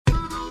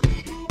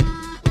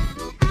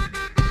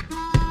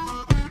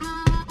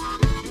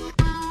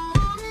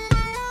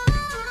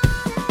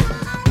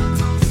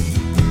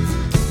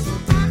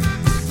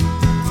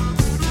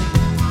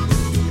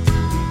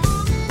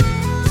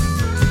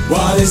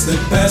is the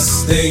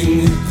best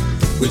thing?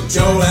 With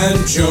Joel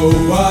and Joe,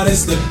 what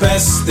is the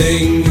best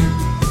thing?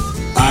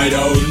 I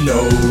don't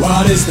know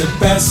what is the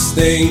best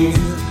thing.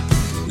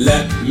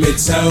 Let me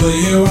tell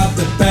you what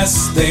the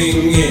best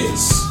thing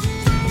is.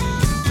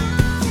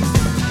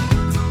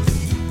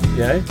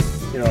 Yo?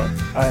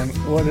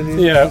 What did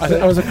you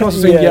I was across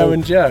between Yo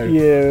and Joe.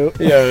 Yo.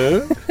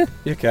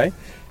 You okay?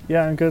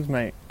 Yeah, I'm good,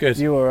 mate. Good.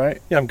 You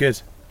alright? Yeah, I'm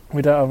good.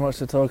 We don't have much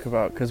to talk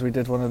about because we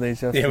did one of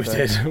these yesterday. Yeah,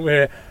 we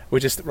did. We're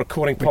just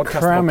recording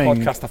podcast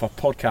after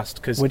podcast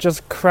because we're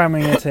just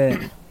cramming it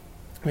in.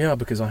 Yeah,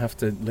 because I have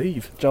to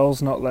leave.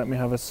 Joel's not let me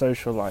have a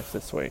social life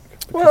this week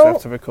because Well, I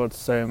have to record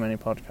so many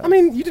podcasts. I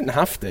mean, you didn't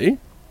have to.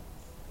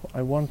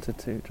 I wanted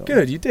to, Joel.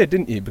 Good, you did,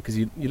 didn't you? Because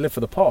you live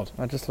for the pod.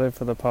 I just live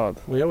for the pod.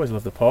 We always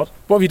love the pod.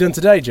 What have you done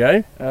today,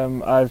 Joe?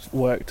 I've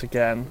worked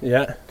again.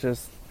 Yeah.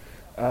 Just.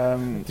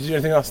 Did you do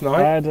anything last night?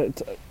 I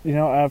had you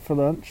know what I had for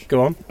lunch?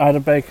 Go on. I had a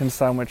bacon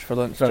sandwich for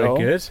lunch, Very Joel.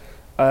 good.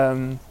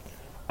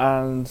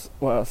 And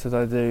what else did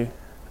I do?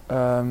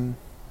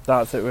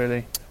 That's it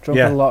really. Drunk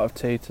Yeah. a lot of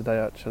tea today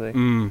actually.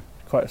 Mm.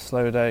 Quite a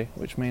slow day,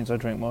 which means I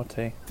drink more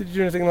tea. Did you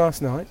do anything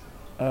last night?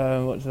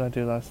 What did I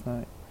do last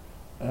night?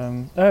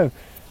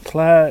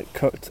 Claire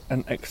cooked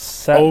an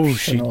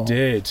exceptional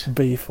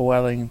beef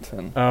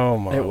Wellington. Oh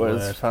my It was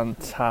word.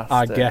 fantastic.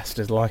 Our guest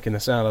is liking the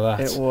sound of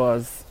that. It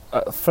was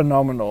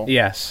phenomenal.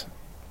 Yes.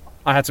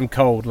 I had some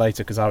cold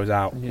later because I was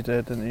out. You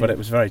did, didn't you? But it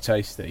was very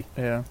tasty.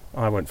 Yeah.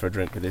 I went for a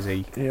drink with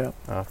Izzy, Yeah.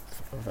 our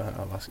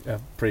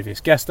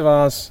previous guest of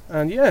ours,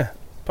 and yeah,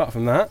 apart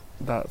from that,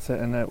 That's it,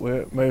 innit?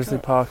 We're at Moseley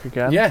Park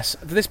again. yes,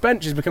 this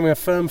bench is becoming a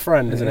firm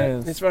friend, isn't it?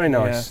 is. It's very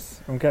nice.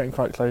 Yes. I'm getting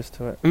quite close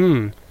to it.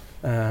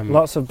 Lots.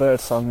 Lots of bird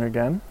song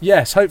again.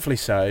 Yes, hopefully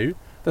so.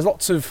 There's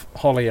lots of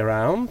holly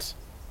around,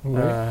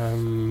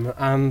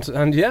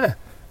 and yeah,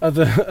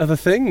 other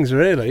things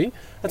really.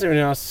 I don't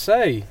really know what else to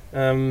say.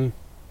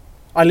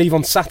 I leave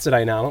on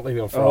Saturday now, not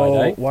leaving on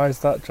Friday. Oh, why is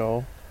that,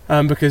 Joel?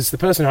 Because the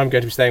person who I'm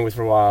going to be staying with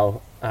for a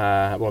while,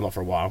 well, not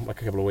for a while,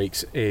 like a couple of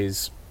weeks,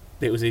 it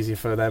was easier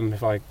for them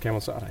if I came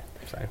on Saturday.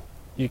 So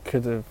You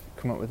could have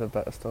come up with a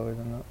better story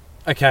than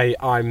that. okay,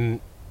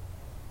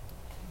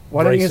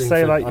 Why don't you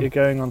say I'm you're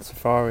going on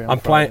safari on I'm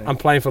Friday?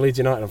 playing for Leeds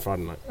United on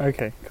Friday night.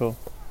 Okay, cool.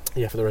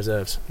 Yeah, for the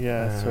reserves.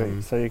 Yeah,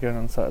 sweet. So you're going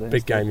on Saturday.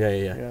 Big instead?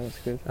 game, yeah. Yeah, that's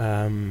good.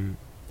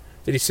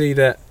 Did you see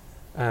that?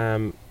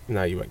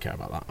 No, you won't care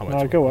about that. I won't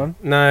No, talk go about on.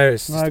 it. No,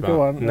 it's just No, about,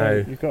 go on.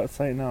 No, You've got to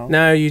say it now.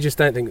 no, you just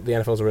don't think the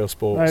NFL's a real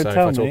sport. No, so if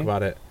tell I talk me.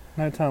 about it,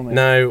 No, tell me.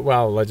 no.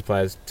 Well, loads of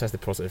players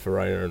tested positive for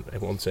Rona in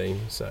one team,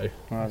 so I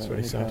that's don't really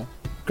really sad. care.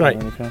 Great. I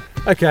don't really care.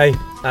 Okay,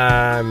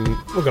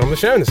 we'll go on the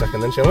show in a second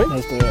then, shall we?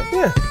 Let's do it.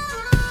 Yeah.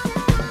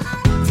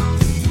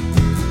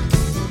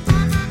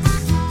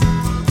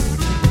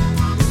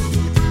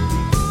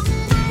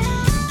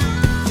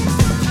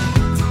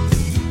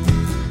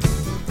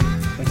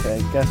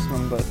 Okay, guess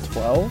number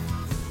 12.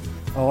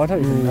 Oh, I don't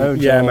even know,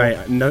 Joel. Yeah, mate.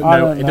 I No,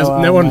 don't it know doesn't.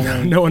 how No one,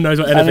 many. no one knows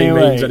what anything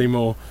Anyway. means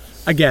anymore.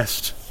 A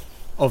guest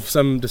of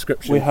some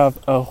description. We have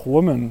a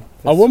woman.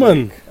 a this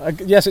woman.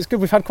 week. Yes, it's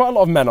good. We've had quite a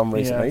lot of men on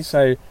recently, Yes.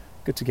 so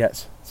good to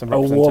get some A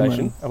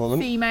representation. A woman.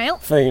 Female.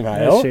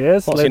 Female. There she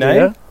is. What's Lydia.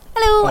 your name?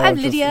 Hello, Oh, I'm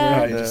just- Lydia.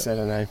 yeah. Oh, you just said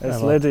her name. It's Oh,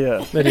 well.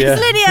 Lydia. Lydia.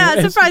 It's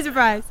Lydia. Surprise,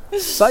 surprise.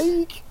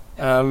 Psych.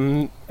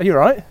 Are you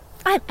right?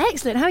 I'm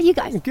excellent. How are you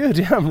guys? Good.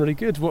 Yeah, I'm really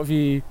good. What do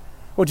you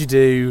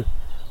do?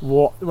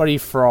 Where are you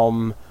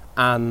from?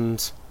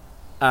 And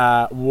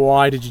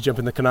why did you jump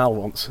in the canal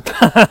once?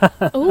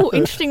 Oh,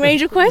 interesting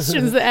range of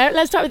questions there.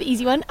 Let's start with the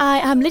easy one. I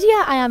am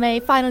Lydia. I am a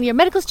final year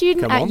medical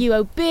student Come at on.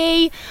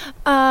 UOB.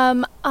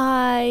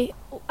 I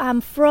am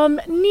from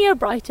near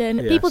Brighton.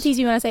 Yes. People tease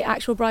me when I say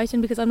actual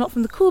Brighton because I'm not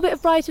from the cool bit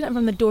of Brighton. I'm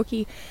from the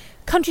dorky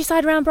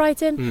countryside around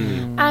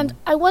Brighton. And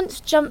I once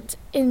jumped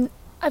in.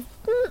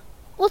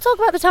 We'll talk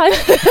about the time.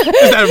 Is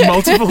that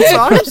multiple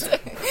times?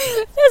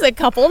 There's a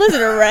couple. There's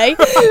an array.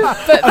 But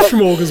A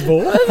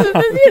smorgasbord.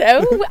 you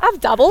know, I've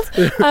dabbled.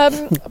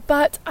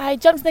 But I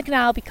jumped in the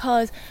canal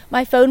because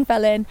my phone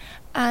fell in,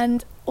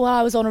 and while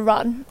I was on a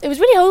run, it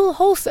was really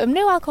wholesome,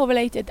 no alcohol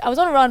related. I was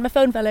on a run, my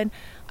phone fell in.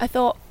 I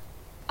thought,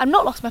 I'm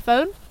not lost my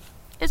phone.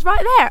 It's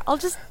right there. I'll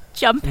just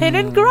jump in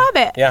and grab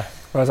it. Yeah.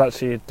 Whereas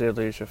actually you did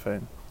lose your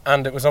phone.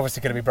 And it was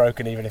obviously going to be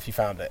broken even if you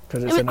found it.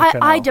 Because it's in the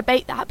canal. I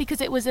debate that because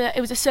it was a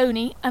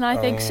Sony, and I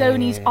think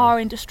Sonys are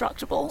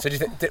indestructible. So do you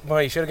think?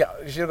 Well, you should have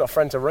got a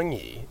friend to ring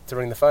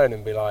the phone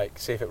and be like,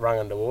 see if it rang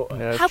underwater.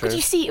 Yeah, How true. could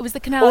you see? It was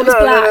the canal. Oh, It was no,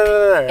 black.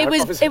 no.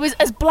 It was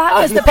as black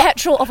as the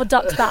petrol of a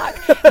duck's back.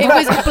 It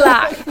was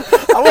black.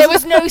 There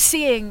was no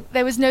seeing.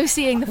 There was no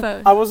seeing the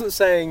phone. I wasn't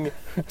saying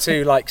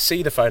to like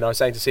see the phone. I was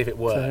saying to see if it To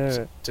worked.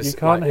 hear it. To You s-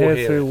 can't like, or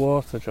hear through it.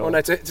 water, Joel. Oh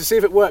no, to see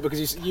if it worked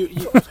because you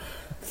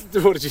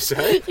what did you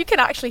say? You can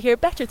actually hear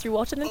better through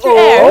water than through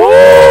air.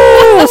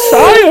 Oh,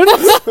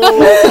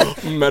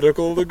 science!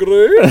 Medical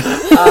degree.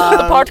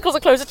 The particles are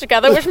closer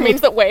together, which means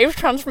that waves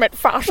transmit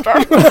faster.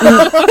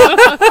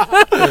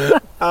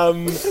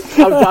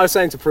 I was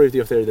saying to prove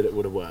your theory that it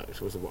would have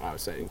worked was what I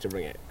was saying, to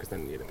ring it, because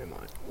then you'd have been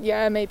like...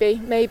 Yeah,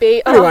 maybe.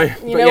 Anyway,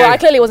 You know what? I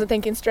clearly wasn't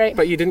thinking straight.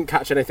 But you didn't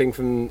catch anything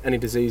from any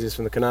diseases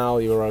from the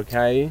canal. You were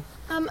okay.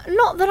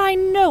 Not that I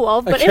know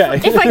of, but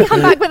Okay. if I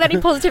come back with any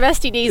positive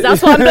STDs,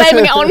 that's what I'm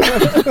blaming it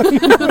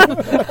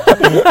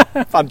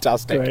on.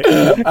 Fantastic.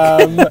 Great.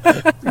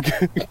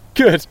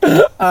 Good.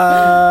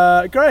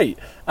 Great.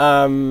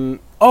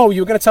 You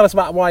were going to tell us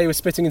about why you were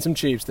spitting in some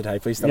tubes today.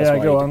 Please tell us why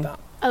go you on. did that.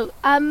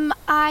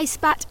 I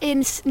spat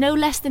in no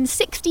less than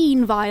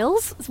 16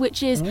 vials,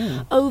 which is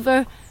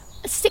over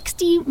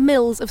 60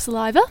 mils of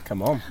saliva.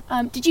 Come on.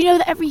 Did you know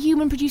that every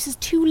human produces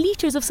 2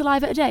 litres of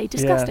saliva a day?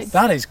 Disgusting. Yes.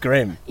 That is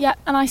grim. Yeah,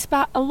 and I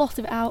spat a lot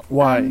of it out.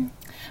 Why?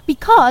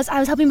 Because I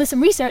was helping with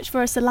some research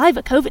for a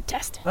saliva COVID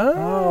test.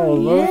 Oh,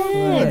 lovely.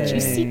 Yeah,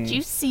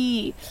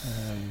 juicy.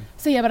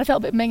 So yeah, but I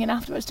felt a bit minging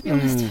afterwards, to be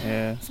honest.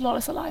 Yeah. It's a lot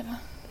of saliva.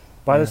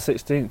 By the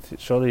 16th,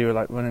 surely you were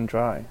like running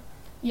dry.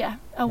 Yeah,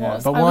 I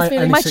was. But I why was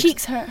feeling only my 6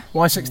 cheeks hurt.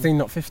 Why 16,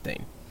 not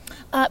 15?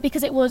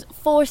 Because it was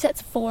 4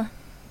 sets of 4.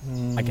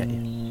 I get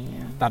you.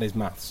 That is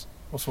maths.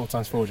 What's 4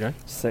 times 4, Joe?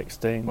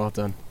 16. Well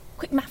done.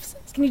 Quick maths.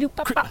 Can you do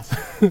Quick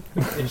maths?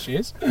 Here she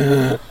is.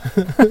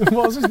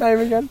 What was his name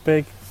again?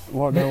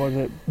 What was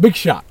it? Big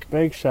Shaq.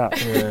 Big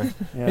Shaq.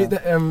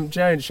 Yeah.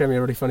 Joe showed me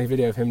a really funny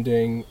video of him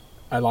doing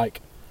I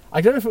don't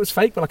know if it was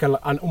fake, but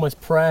an almost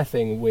prayer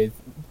thing with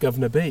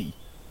Governor B.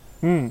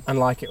 And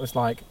it was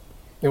like,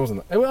 it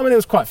wasn't. I mean, it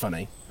was quite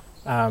funny.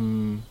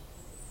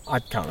 I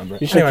can't remember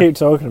it. You should keep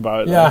talking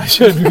about it. Yeah, I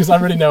should, because I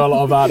really know a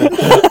lot about it,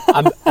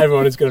 and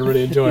everyone is going to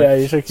really enjoy it. Yeah,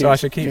 you should. So I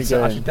should keep I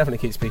going. should definitely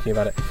keep speaking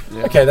about it.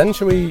 Yeah. Okay, then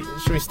should we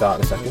start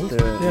in a second? Do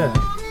it. Yeah.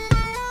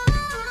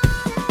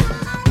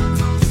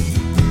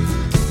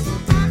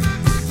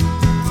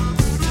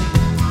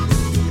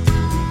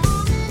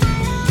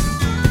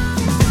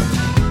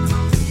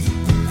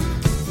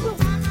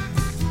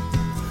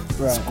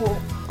 Right.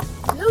 Squirrel.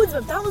 Loads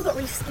of them. That one's got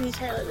really skinny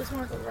tail. This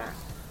one's got a rat.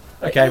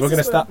 Okay, we're going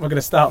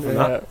to start from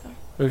that.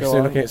 We're Go still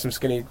on. looking at some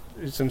skinny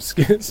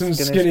squirrels.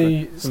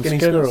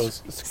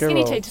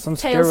 Skinny tailed Some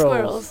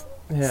squirrels.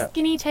 Yeah.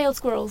 Skinny tailed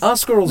squirrels. Are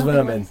squirrels Nothing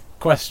vermin? else.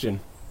 Question.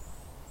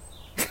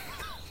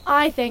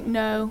 I think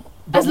no.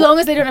 But As long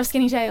as they don't have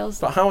skinny tails.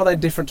 But how are they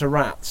different to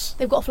rats?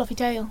 They've got a fluffy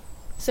tail.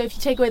 So if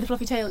you take away the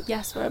fluffy tail,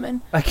 yes,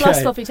 vermin. Okay.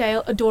 Plus fluffy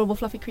tail, adorable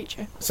fluffy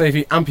creature. So if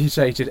you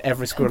amputated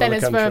every squirrel Then in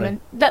the it's country,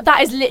 vermin.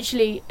 That is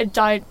literally a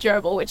giant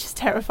gerbil, which is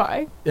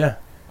terrifying. yeah.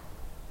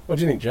 What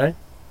do you think, Jay?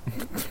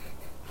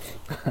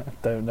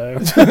 Don't know.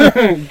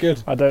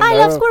 Good. I don't I know.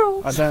 love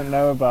squirrels. I don't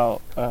know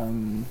about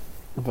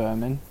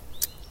vermin.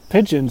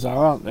 Pigeons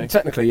are, aren't they?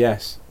 Technically,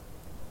 yes.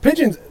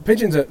 Pigeons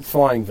are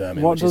flying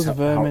vermin. What which is does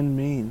vermin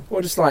mean?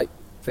 Well, just like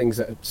things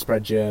that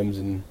spread germs,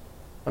 and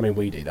I mean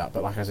we do that,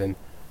 but like as in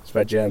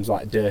spread germs,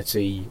 like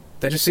dirty.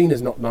 They're just seen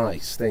as not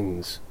nice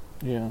things.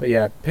 Yeah. But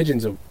yeah,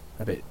 pigeons are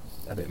a bit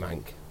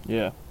mank.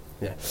 Yeah.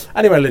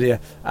 Anyway, Lydia,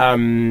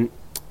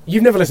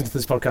 you've never listened to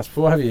this podcast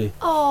before, have you?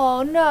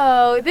 Oh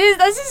no,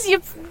 this is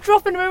you're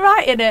dropping me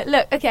right in it.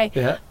 Look, okay.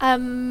 Yeah.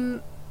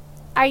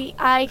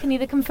 I can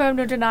neither confirm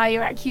nor deny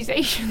your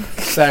accusation.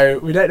 So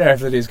we don't know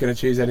if Lydia's going to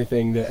choose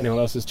anything that anyone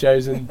else has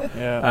chosen.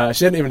 Yeah.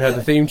 She hadn't even heard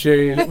the theme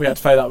tune. We had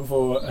to play that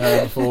before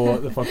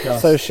the podcast.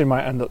 So she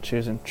might end up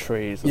choosing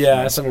trees. Or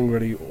yeah, something. something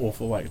really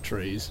awful like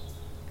trees.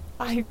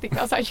 I think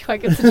that's actually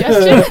quite a good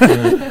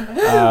suggestion.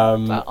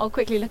 Um, But I'll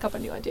quickly look up a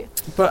new idea.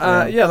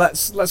 But yeah,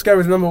 let's go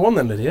with number 1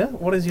 then, Lydia.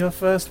 What is your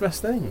first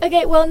best thing?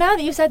 Okay, well now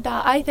that you've said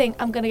that, I think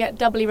I'm going to get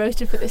doubly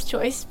roasted for this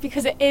choice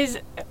because it is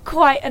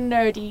quite a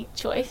nerdy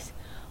choice.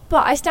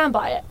 But I stand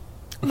by it.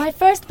 My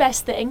first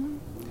best thing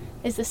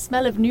is the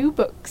smell of new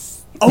books.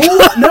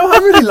 Oh no, I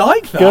really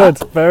like that.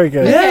 Good. Very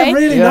good. Yeah, Okay.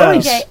 really Yeah.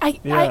 nice. Okay,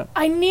 Yeah.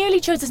 I nearly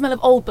chose the smell of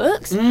old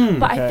books,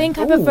 but I Okay. think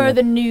I prefer Ooh.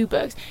 the new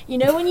books. You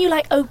know when you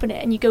like open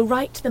it and you go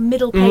right to the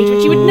middle page,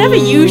 which you would never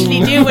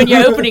usually do when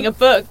you're opening a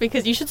book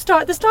because you should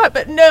start at the start,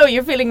 but no,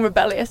 you're feeling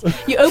rebellious.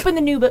 You open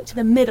the new book to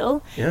the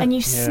middle Yeah. and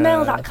you smell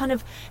Yeah. that kind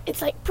of,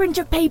 it's like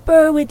printer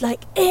paper with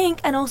like ink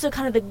and also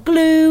kind of the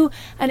glue,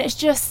 and it's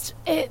just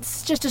a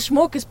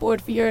smorgasbord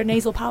for your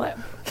nasal palate.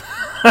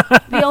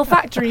 The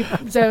olfactory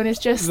zone is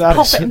just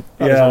popping.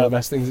 That is Yeah. one of the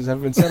best things that's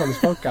ever been said on this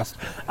podcast.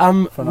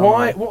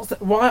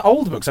 Why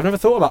old books? I've never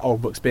thought about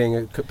old books being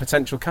a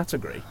potential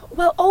category.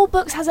 Well, old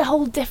books has a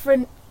whole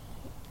different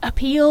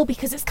appeal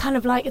because it's kind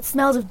of like it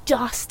smells of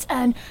dust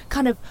and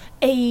kind of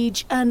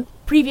age and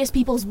previous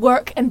people's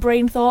work and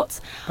brain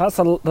thoughts. That's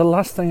the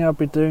last thing I'd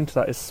be doing to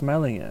that is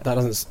smelling it. That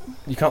doesn't.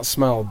 You can't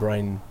smell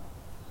brain.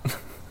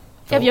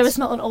 Have you ever thoughts.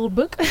 smelled an old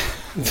book?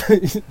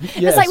 Yes.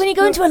 It's like when you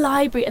go into a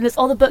library and there's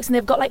all the books and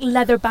they've got like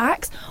leather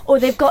backs,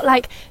 or they've got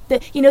like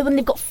when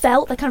they've got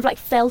felt, they're kind of like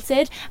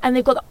felted, and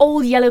they've got the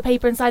old yellow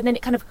paper inside, and then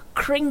it kind of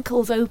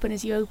crinkles open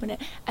as you open it,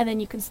 and then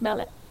you can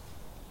smell it.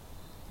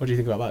 What do you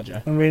think about that,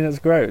 Joe? I mean, it's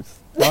gross.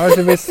 Why would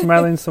you be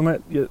smelling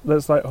something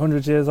that's like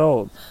 100 years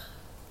old?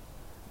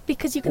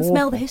 Because you can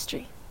smell the Awful.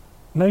 history.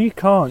 No, you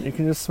can't. You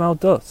can just smell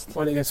dust.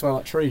 Why don't you go smell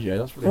like trees, Joe?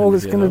 That's really Well, handy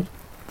it's to going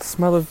to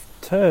smell of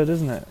turd,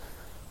 isn't it?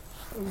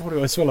 What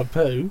do I swallow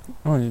poo?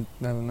 Oh, you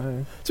never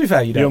know. To be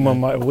fair, you don't. Your know. mum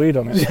might have weed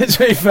on it. To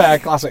be fair,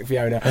 classic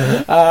Fiona.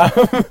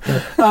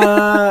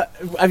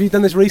 Have you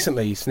done this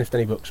recently? Sniffed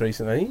any books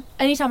recently?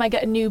 Anytime I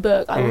get a new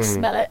book, I will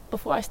smell it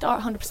before I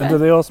start. 100%. And do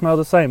they all smell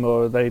the same,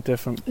 or are they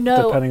different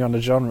No. depending on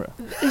the genre?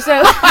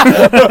 So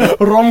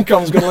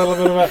Rom-com's got a little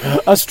bit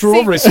of a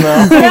strawberry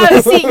smell.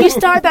 no, see, you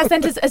start that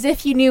sentence as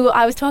if you knew what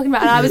I was talking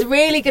about, and I was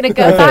really going to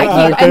go back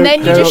you, and then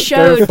you just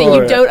showed that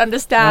you don't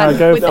understand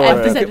No, with the for it.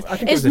 emphasis. I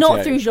think it It's was a not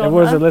joke. through It genre.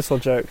 was a little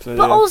joke. So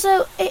But yeah.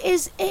 also,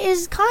 it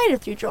is kind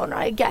of through genre,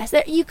 I guess.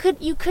 You could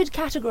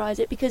categorise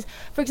it because,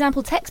 for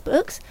example,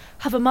 textbooks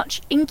have a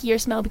much inkier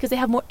smell because they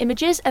have more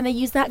images and they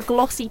use that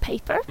glossy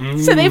paper.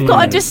 So they've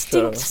got a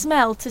distinct Sure.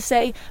 smell to,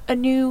 say, a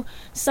new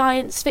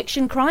science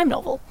fiction crime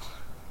novel.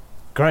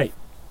 Great.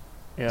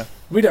 Yeah.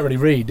 We don't really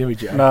read, do we,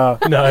 Joe? No.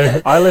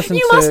 No. I listen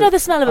You to. must know the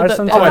smell of a I book.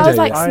 listen Though. to- Oh, I I was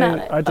do. like, smell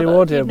it. I do a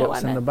book, you'd know audiobooks what I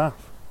in the meant.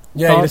 bath.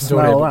 Yeah, Can't you listen to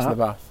smell audiobooks in that. the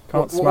bath.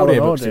 Can't What smell an audiobooks do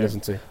you audio. listen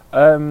to?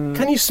 Um,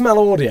 Can you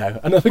smell audio?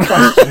 Another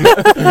question.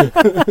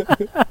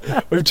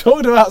 We've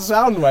talked about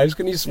sound waves.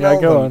 Can you smell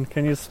yeah, go them? on.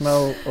 Can you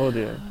smell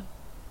audio?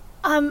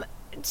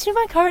 To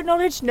my current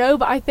knowledge, no,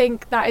 but I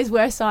think that is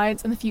where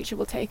science and the future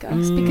will take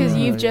us because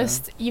yeah.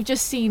 you've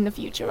just seen the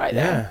future right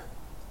there.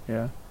 Yeah.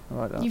 Yeah, I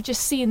like that. You've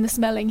just seen the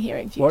smelling,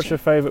 hearing future. What's your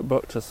favourite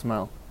book to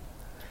smell?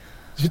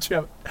 Do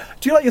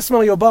you like the smell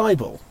of your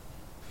Bible?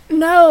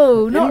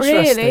 No, not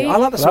Interesting. really. I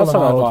like the smell That's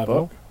of an my old Bible.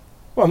 book.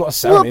 Well, not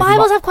necessarily. Well,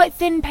 Bibles have quite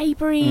thin,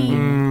 papery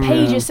Mm.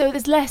 pages, so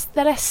they're less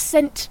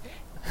scent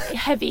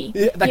heavy.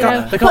 Yeah, they you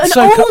can't- know. they can't But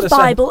soak up the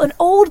scent. an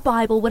old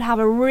Bible would have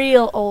a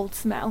real old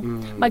smell.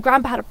 Mm. My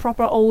grandpa had a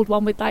proper old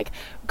one with like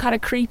kind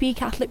of creepy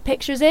Catholic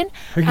pictures in,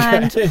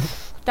 and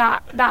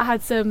that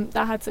had some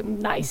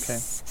nice Okay.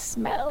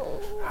 smell.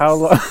 How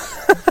long?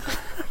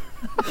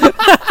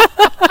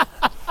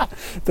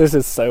 This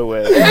is so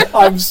weird.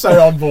 I'm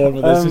so on board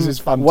with this. This is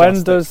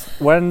fantastic.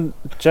 When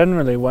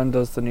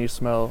does the new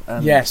smell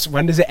end? Yes.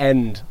 When does it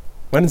end?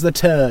 When's the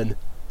turn?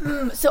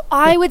 So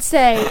I would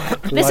say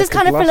this Like is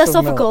kind a of glass of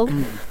philosophical,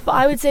 milk. but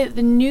I would say that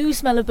the new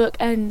smell of book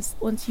ends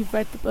once you've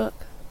read the book.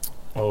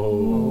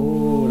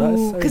 Oh,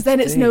 that's so Because then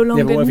it's deep. no but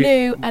longer what if you-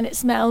 new and it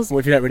smells. Well,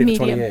 if you don't read it for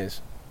 20 Medium.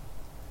 years.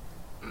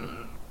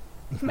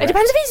 It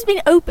depends if it's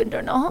been opened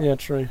or not. Yeah,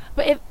 true.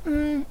 But if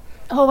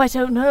I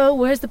don't know.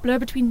 Where's the blur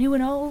between new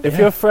and old? If Yeah.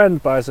 your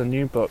friend buys a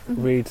new book,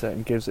 reads it,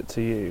 and gives it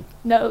to you,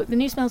 No, the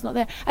new smell's not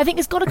there. I think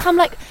it's got to come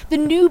like the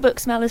new book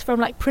smell is from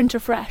like printer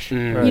fresh.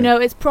 Mm. You know,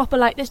 it's proper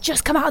like it's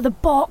just come out of the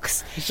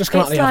box. It's just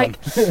come out of the like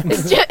oven.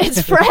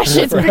 it's fresh.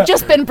 It's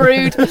just been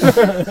brewed,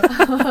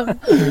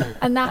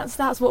 and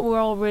that's what we're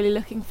all really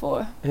looking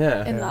for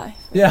Yeah. in Yeah. life.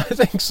 Yeah, I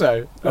think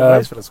so.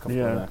 Uh, Philosophical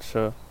yeah, there.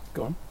 sure.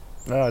 Go on.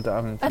 No, I don't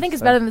have anything I think to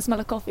it's say. better than the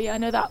smell of coffee. I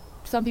know that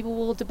some people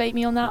will debate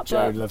me on that,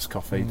 Joe but loves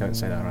coffee. Don't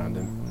say that around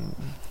him.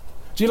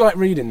 Do you like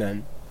reading then?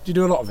 Do you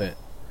do a lot of it?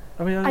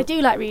 I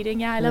do like reading.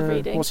 Yeah, I love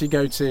reading. What's your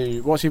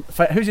go-to? Who's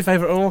your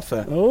favourite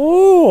author?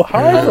 Oh,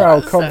 highbrow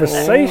Oh,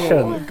 conversation.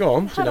 Oh, go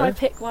on. How do I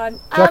pick one?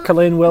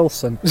 Jacqueline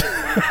Wilson. You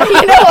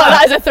know what?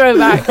 That is a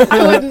throwback.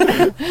 I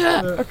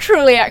wouldn't.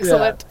 Truly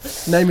excellent.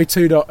 Name me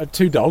two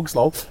dogs,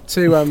 lol.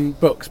 Two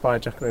books by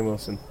Jacqueline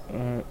Wilson.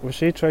 Was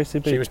she Tracy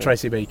Beaker? She was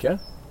Tracy Beaker.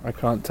 I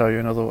can't tell you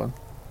another one.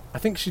 I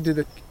think she did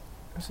the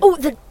Oh,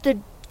 the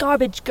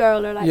garbage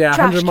girl or like trash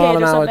 100 kid mile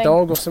an or hour something.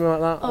 dog or something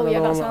like that. Oh Another yeah,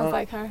 that one sounds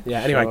like her.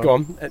 Yeah. Anyway, Sure. go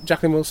on.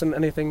 Jacqueline Wilson.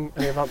 Any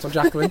advance on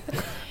Jacqueline?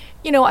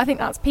 You know what? I think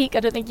that's peak. I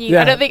don't think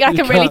Yeah, I don't think I you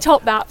can really can't-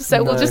 top that.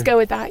 So we'll No. just go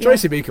with that. Yeah.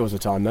 Tracy Beaker was a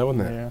time though,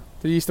 wasn't it? Yeah.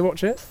 Did you used to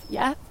watch it?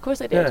 Yeah, of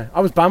course I did. Yeah.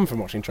 I was banned from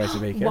watching Tracy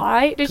Beaker.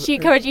 Why did she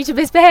encourage you to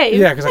misbehave?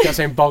 Yeah, because I kept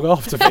saying bog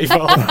off to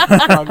people.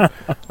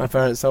 My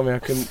parents told me I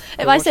couldn't.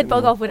 If I said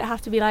bog off, would it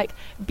have to be like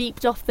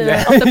beeped off the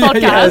Yeah. off the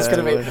podcast? Yeah, it's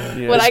gonna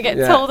be- Yeah. Will I get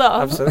Yeah, told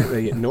off?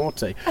 Absolutely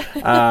naughty.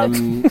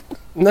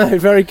 No,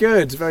 very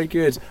good, very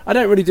good. I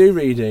don't really do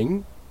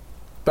reading,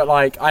 but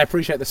like I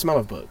appreciate the smell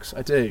of books.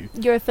 I do.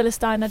 You're a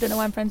philistine. I don't know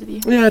why I'm friends with you.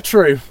 Yeah,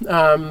 true. But you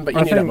I knew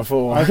that think-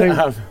 before.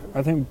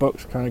 I think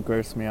books kind of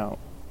gross me out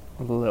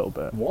a little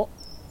bit. What?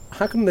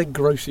 How can they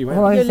gross you out?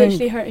 Well, I You're think-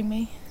 literally hurting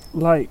me.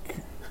 Like,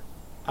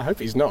 I hope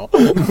he's not.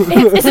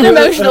 It's an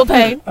emotional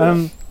pain.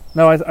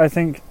 no, I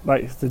think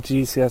like the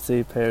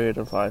GCSE period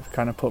of life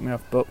kind of put me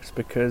off books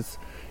because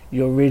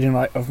you're reading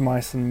like Of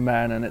Mice and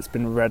Men and it's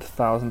been read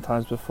 1,000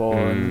 times before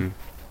and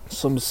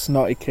some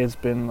snotty kid's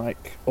been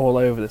like all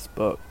over this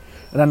book.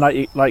 And then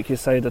like you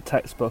say, the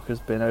textbook has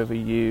been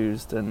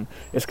overused and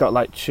it's got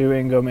like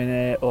chewing gum in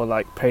it or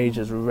like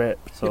pages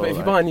ripped. Yeah, Or, but if you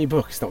like- buy a new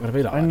book, it's not going to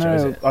be like I that, Joe,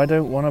 is know, it? I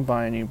don't want to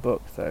buy a new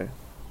book though.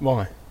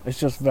 Why? It's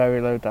just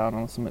very low down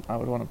on something I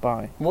would want to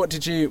buy.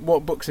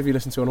 What books have you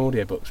listened to on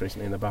audiobooks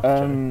recently in the bath,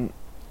 Joe?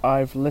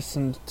 I've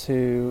listened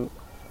to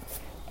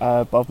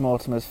Bob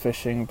Mortimer's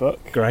fishing book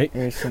Great.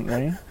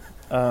 recently.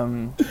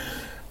 Sound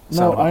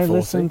No, about I 40.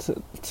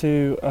 listened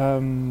to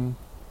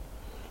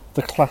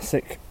the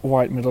classic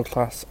white middle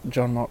class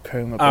John Mark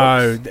Comer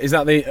Oh, books. is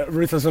that the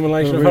Ruthless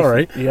Elimination of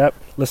Hurry? Yep,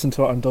 listened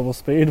to it on double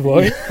speed,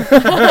 boy.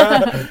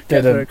 Very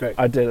Didn't. quick.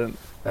 I didn't.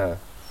 Oh,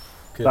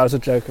 good. That was a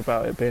joke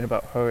about it being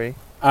about hurry,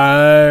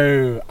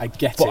 Oh, I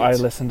get but it. I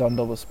listened on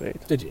double speed.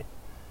 Did you?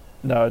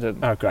 No, I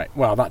didn't. Oh, great.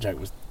 Well, that joke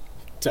was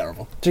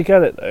terrible. Did you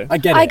get it though? I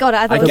get it. I got it.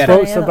 I thought it was The funny.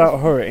 book's about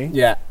hurry,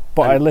 Yeah,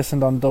 but And- I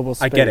listened on double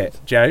speed. I get it.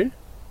 Joe?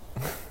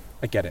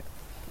 I get it.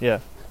 Yeah,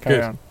 carry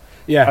Good. on.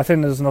 Yeah. I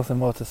think there's nothing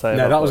more to say.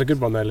 No, about that was a books.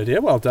 good one though, Lydia.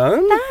 Well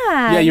done. Thanks.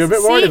 Yeah, you were a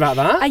bit worried See? about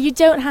that. You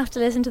don't have to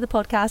listen to the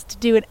podcast to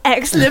do an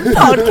excellent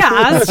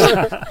podcast.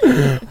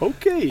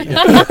 Okay.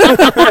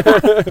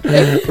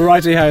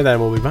 Righty ho then,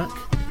 we'll be back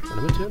in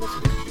a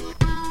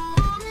minute.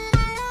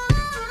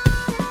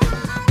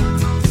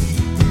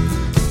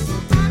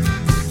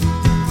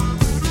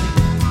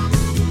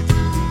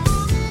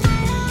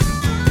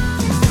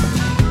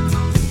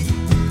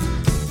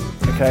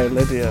 Okay,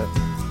 Lydia,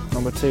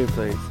 number 2,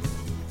 please.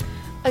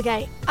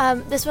 Okay,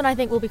 this one I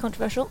think will be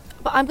controversial,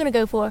 but I'm going to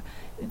go for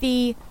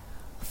the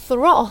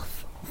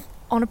froth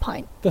on a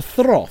pint. The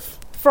froth.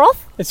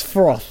 Froth? It's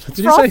froth. Did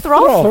you Froth, say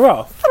froth?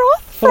 froth?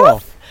 Froth. Froth?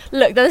 Froth.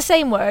 Look, they're the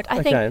same word.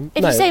 I think Okay,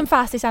 if no. you say them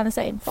fast, they sound the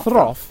same.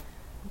 Froth.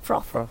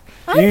 Froth. Froth.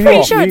 I'm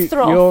pretty sure it's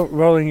froth. You're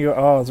rolling your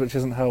R's, which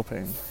isn't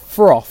helping.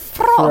 Froth.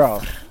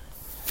 Froth.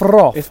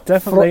 Froth. It's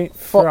definitely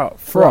froth.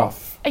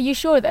 Froth. Are you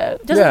sure though?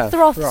 Doesn't Yeah,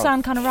 froth froth.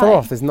 sound kind of right?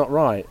 Froth is not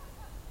right.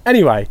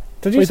 Anyway,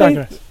 Did we you say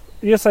digress.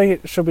 you're saying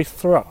it should be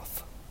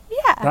froth?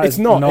 Yeah. That It's is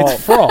not.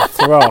 It's froth.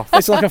 froth.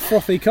 It's like a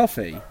frothy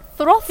coffee.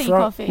 Frothy Fro-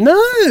 coffee. No,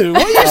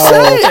 what are you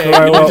Oh, saying?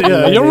 throw up, Lydia?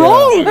 Lydia. You're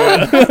wrong.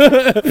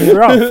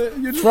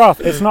 Froth. Froth.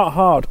 It's not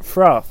hard.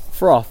 Froth.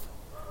 Froth.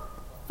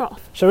 Froth.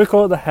 Shall we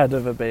call it the head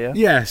of a beer?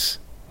 Yes.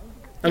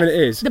 I mean, it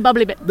is. The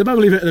bubbly bit. The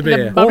bubbly bit of the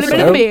beer. The bubbly bit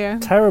Also- of beer.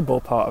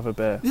 Terrible part of a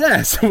beer.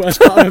 Yes, that's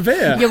part of a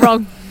beer. You're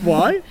wrong.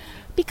 Why?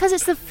 Because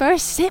it's the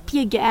first sip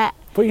you get.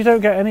 But you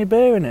don't get any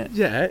beer in it.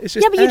 Yeah, it's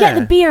just Yeah, but you get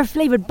the air. beer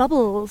flavoured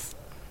bubbles,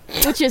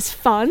 which is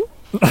fun.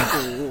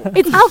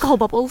 It's alcohol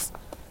bubbles.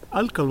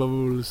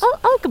 Alcohols.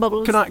 Alcohol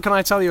bubbles. Can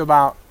I tell you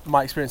about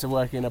my experience of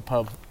working in a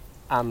pub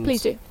and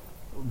Please do.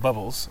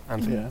 bubbles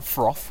and Yeah.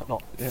 froth,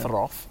 not Yeah.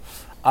 froth.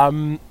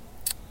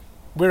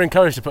 We're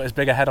encouraged to put as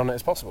big a head on it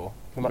as possible.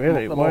 The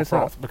Really? the Why more is that?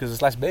 froth, because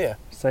there's less beer.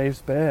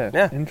 Saves beer.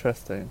 Yeah.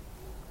 Interesting.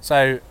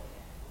 So,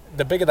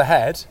 the bigger the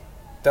head,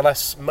 the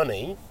less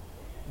money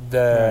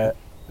the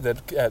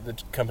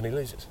company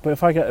loses. But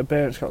if I get a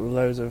beer, it's got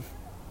loads of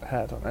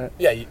head on it.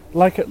 Yeah, you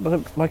Like a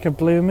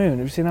blue moon.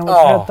 Have you seen how much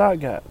Oh. head that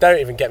gets? don't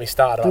even get me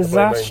started about the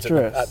blue moons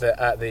Disastrous.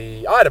 at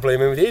the. I had a blue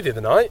moon with you the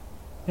other night.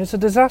 It's a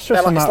disastrous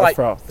They're like- amount it's like- of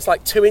froth. It's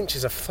like 2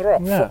 inches of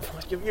froth. Yeah.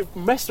 You've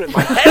messed with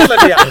my head,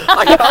 Lydia.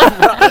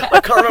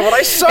 I can't remember what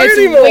I said It's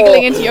anymore.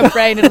 wiggling into your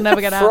brain and it'll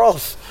never get out.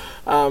 Froth.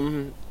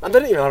 And they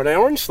didn't even have any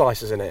orange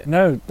slices in it.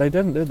 No, they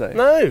didn't, did they?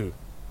 No.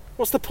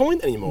 What's the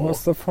point anymore?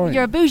 What's the point?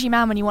 You're a bougie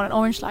man when you want an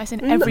orange slice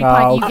in every No,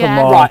 pint you come get.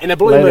 on. Right, in a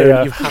blue Lydia.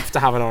 moon, you have to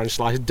have an orange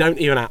slice. Don't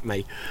even at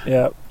me.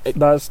 Yeah, It-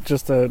 that's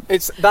just a.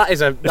 It's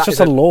just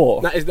a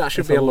law. That should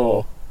It's be a a law.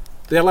 law.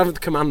 The 11th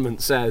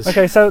commandment says.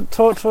 Okay, so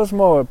talk to us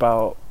more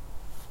about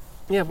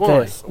Yeah, why?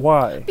 this.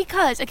 Why?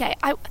 Because, okay,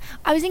 I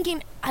was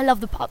thinking, I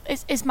love the pub.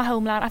 It's my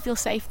homeland. I feel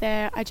safe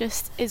there.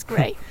 It's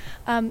great.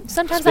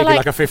 Sometimes Speaking I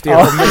like a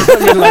 50-year-old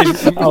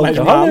middle-aged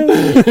God.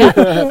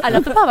 man. I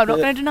love the pub. I'm not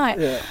going to deny it.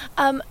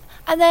 Yeah.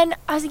 And then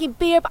I was thinking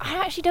beer, but I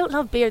actually don't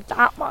love beer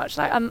that much.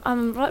 Like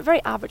I'm like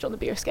very average on the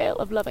beer scale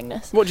of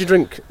lovingness. What do you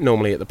drink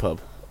normally at the pub?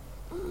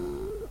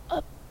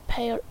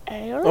 Pale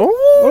ale.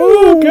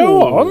 Oh,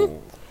 go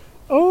on.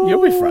 Oh,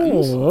 You'll be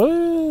friends.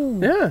 oh.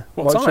 Yeah.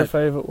 What's your type?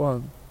 favourite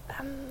one?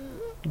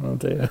 Oh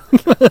dear.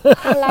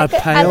 I like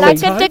it. I pale like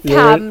it type? the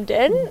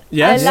Camden.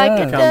 Yes. I like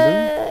Yeah. it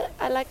Camden.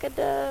 I like it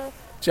the.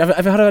 Do you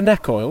ever had a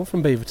neck oil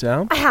from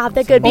Beavertown? I have.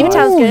 They're good. Oh,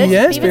 Beavertown's good.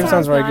 yes,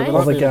 Beavertown's very good. nice. I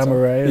Or like the Gamma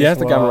Ray. Yes, as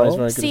the Gamma Ray is well.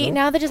 very good. See, as well.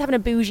 now they're just having a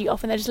bougie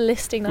off and they're just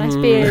listing nice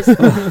Mm. beers.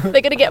 They're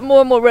going to get more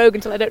and more rogue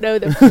until I don't know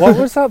them. What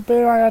was that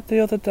beer I had the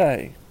other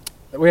day?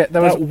 There was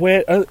That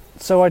weird.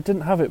 So I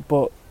didn't have it,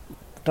 but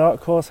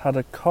Dark Horse had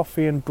a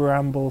coffee and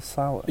bramble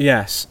sour.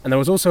 yes, and there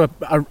was also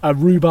a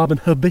rhubarb and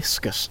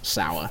hibiscus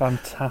sour.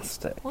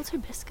 Fantastic. What's her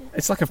biscuit?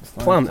 It's like a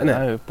plant, isn't it?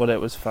 No, but it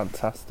was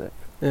fantastic.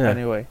 Yeah.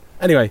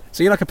 Anyway,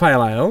 so you like a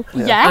pale ale,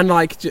 Yeah. and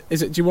like, do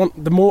you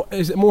want the more?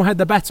 Is it more head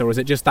the better, or is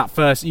it just that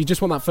first? You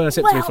just want that first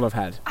sip to be Well, full of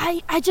head.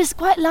 I just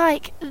quite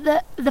like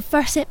the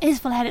first sip is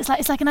full head.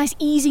 It's like a nice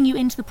easing you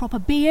into the proper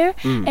beer.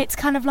 Mm. It's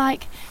kind of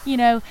like,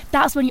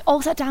 that's when you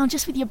all sit down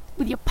just with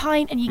your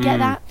pint and you get Mm.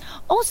 that.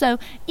 Also,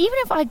 even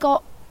if I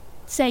got,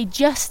 say,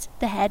 just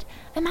the head,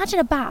 imagine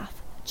a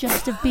bath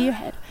just of beer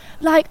head.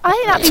 Like, I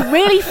think that'd be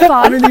really fun.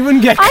 I mean, you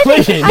wouldn't get I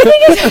clean. think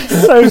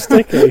it's so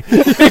sticky.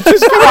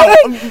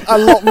 a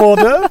lot more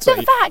dirty.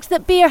 the fact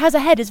that beer has a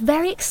head is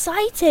very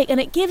exciting and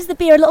it gives the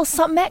beer a little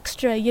something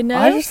extra,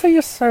 I just think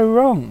you're so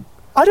wrong.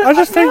 I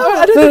just think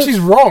don't the- think she's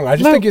wrong. I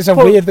just No, think it's a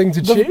but weird thing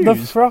to the, choose. The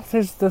froth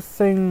is the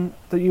thing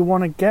that you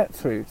want to get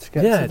through to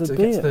get to the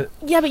beer.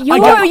 Yeah, but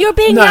I you're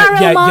being No, yeah,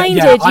 narrow-minded.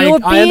 yeah, yeah, You're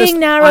I being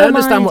narrow-minded. I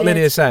understand what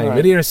Lydia is saying. Right.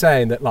 Lydia is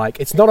saying that like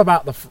it's not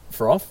about the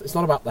froth, it's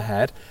not about the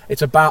head,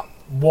 it's about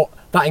what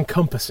that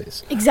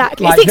encompasses.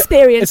 Exactly. Like, it's the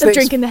experience it's of the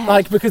drinking the head.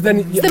 Like because then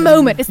It's the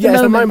moment, it's the yeah, it's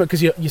the moment. moment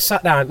because you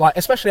sat down like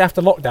especially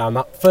after lockdown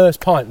that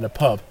first pint in a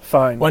pub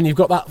Fine. when you've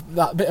got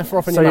that bit of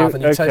froth in So your you- mouth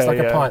and you taste okay, like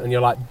a yeah. pint and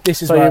you're like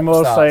this is So where you're it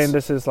more starts. saying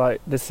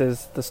this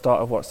is the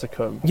start of what's to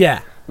come.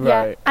 Yeah.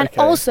 Right. And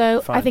okay, also,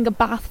 I fine. think a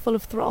bath full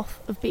of froth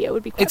of beer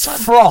would be quite It's fun.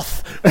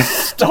 froth.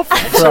 Stop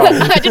it.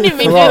 Froth. I didn't even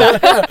mean to do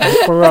that.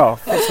 Froth.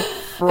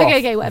 Froth.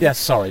 Okay, whatever. Yes,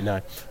 sorry,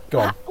 no. Go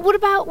on. What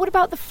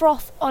about the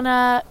froth on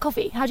a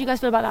coffee? How do you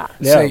guys feel about that?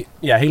 Yeah. See,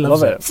 yeah, he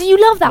loves Love it. it. So you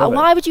love that. Love it.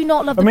 Why would you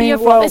not love the I mean, beer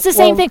froth? well- It's the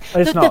same well,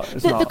 thing. it's The, not, the,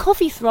 it's the, not. the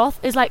coffee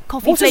froth is like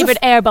coffee What is a flavoured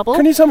air bubble.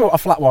 Can you tell me what a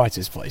flat white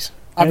is, please?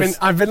 I've It's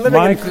been living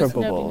in... microbubbles.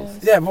 Nobody knows.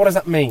 Yeah, but what does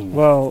that mean?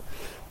 Well,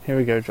 here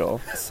we go,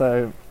 Joel.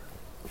 So,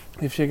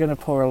 if you're going to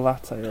pour a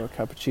latte or a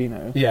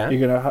cappuccino, Yeah.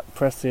 you're going to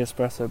press the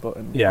espresso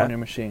button Yeah. on your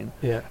machine,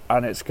 Yeah.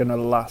 and it's going to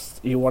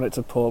last. You want it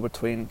to pour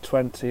between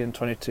 20 and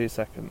 22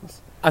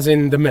 seconds. As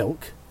in the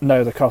milk,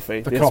 No, the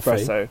coffee, the the coffee.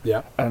 espresso,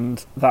 Yeah,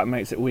 and that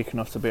makes it weak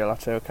enough to be a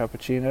latte or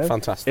cappuccino.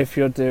 fantastic. If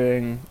you're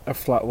doing a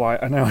flat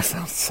white, I know I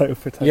sound so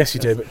pretentious. Yes, you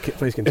do, but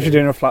please If continue. you're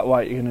doing a flat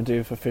white, you're going to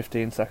do for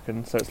 15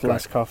 seconds, so it's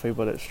less Correct. coffee,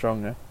 but it's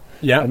stronger.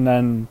 Yeah. And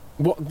then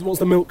What's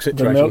the milk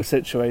situation? the milk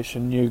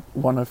situation, you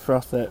want to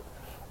froth it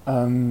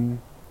to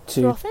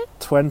Froth it?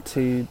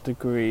 20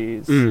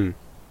 degrees. Mm.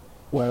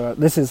 Where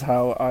this is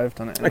how I've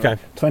done it. Okay.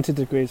 20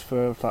 degrees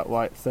for a flat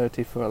white,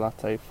 30 for a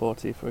latte,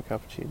 40 for a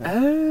cappuccino.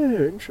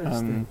 Oh,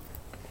 interesting.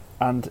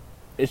 And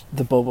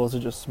the bubbles are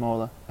just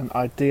smaller. And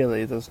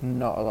ideally, there's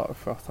not a lot of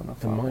froth on a the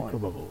flat white. micro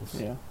bubbles.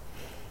 Yeah.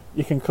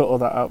 You can cut all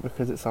that out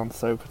because it sounds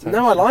so pretentious.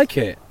 No, I like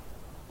it.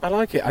 I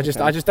like it. I just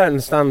Okay. don't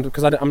understand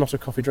because I'm not a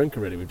coffee drinker.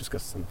 Really, we've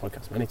discussed this on the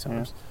podcast many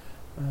times.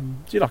 Do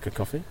you like a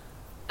coffee?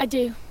 I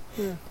do.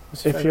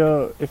 What's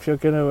your If favourite? you're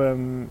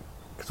gonna,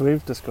 because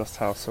we've discussed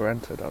how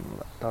Sorrento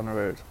down the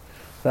road,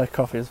 their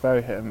coffee is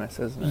very hit and miss,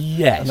 isn't it?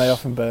 Yes. And they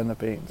often burn the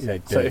beans.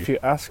 They So do. if you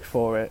ask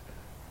for it,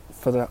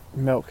 for the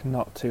milk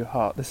not too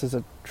hot, this is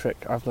a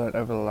trick I've learned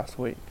over the last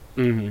week.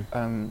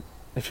 Mm-hmm.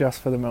 If you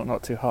ask for the milk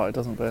not too hot, it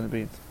doesn't burn the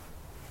beans.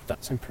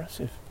 That's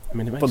impressive. I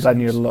mean, it makes But then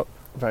you sense. look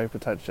very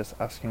pretentious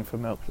asking for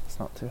milk that's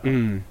not too hot.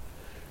 Mm.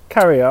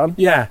 Carry on.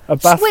 Yeah. A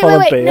bath Wait, full wait,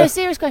 of wait. beer. No,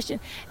 serious question.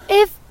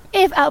 If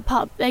at a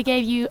pub they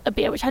gave you a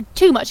beer which had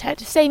too much head,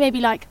 say maybe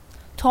like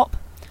top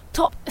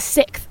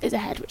sixth is a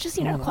head, which is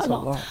Oh, quite that's a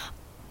lot,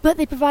 but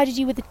they provided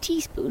you with a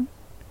teaspoon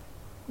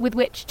with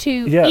which to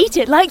Yeah. eat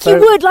it, like So-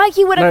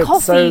 you would a No,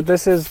 coffee so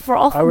this is.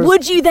 froth. I was-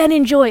 Would you then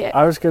enjoy it?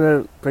 I was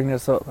going to bring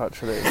this up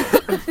actually,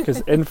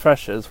 because in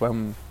Freshers,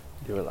 when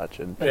you're a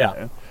legend, you Yeah.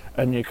 know,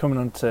 and you're coming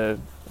on to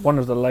one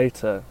of the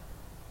later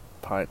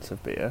pints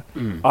of beer,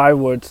 Mm. I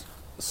would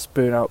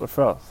spoon out the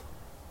froth.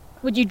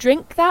 Would you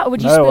drink that, or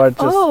would you? No, I'd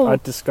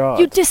I'd discard.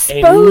 you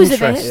dispose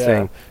of it. Interesting.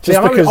 Yeah. See, Just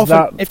I would because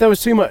often, that. if there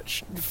was too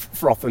much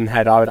froth and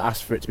head, I would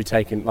ask for it to be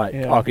taken. Like,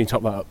 Yeah. oh, can you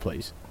top that up,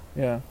 please?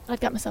 Yeah. I'd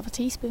get myself a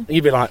teaspoon.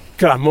 You'd be like,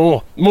 can I have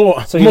more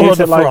So you more eat of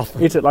the it like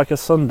froth. eat it like a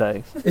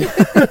sundae.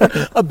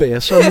 A beer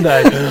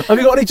Sunday. Have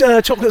you got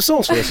any chocolate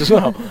sauce for this as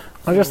well?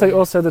 I just think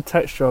also the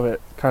texture of it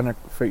kind of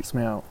freaks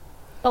me out.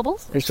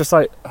 Bubbles. It's just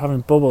like having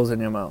bubbles in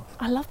your mouth.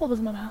 I love bubbles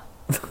in my mouth.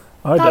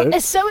 I That do.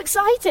 is so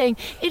exciting.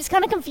 It's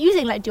kind of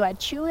confusing. Like, do I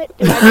chew it?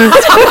 Do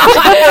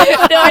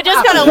I, do I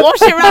just kind of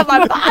wash it around my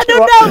mouth? I don't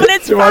know, but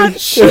it's fun.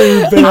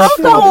 chew beer?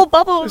 Alcohol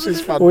bubbles. This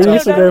is We fantastic.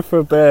 need to go for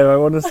a beer. I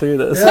want to see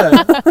this.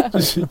 Yeah.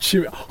 Just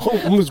chew it.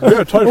 Oh, this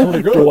beer tastes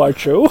really good. Do I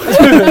chew?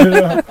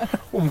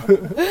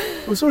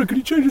 Oh, sorry, can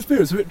you change this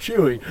beer? It's a bit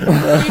chewy.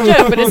 You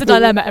joke, but it's a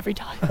dilemma every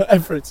time.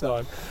 Every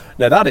time.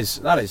 No, that is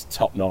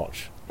top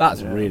notch.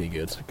 That's Yeah. really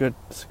good.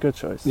 It's a good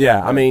choice.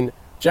 Yeah, I mean,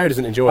 Joe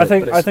doesn't enjoy I it.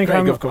 think but it's I very good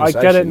get it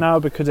conversation. now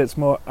because it's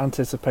more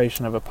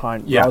anticipation of a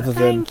pint Yeah. rather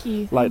than Thank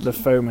you. like the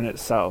foam in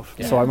itself.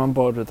 Yeah. So I'm on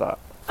board with that.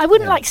 I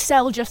wouldn't Yeah. like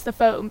sell just the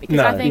foam because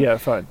No. I think Yeah,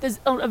 fine. there's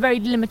a very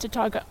limited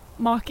target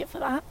market for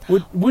that.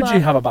 Would But-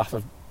 you have a bath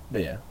of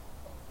beer?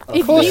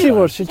 If Of course you- she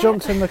would. She Yeah.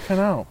 jumped in the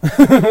canal.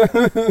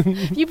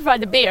 If you provide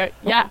the beer,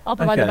 yeah, I'll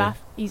provide the Okay. bath.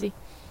 Easy.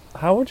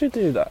 How would you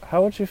do that?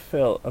 How would you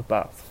fill a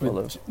bath full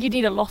of? You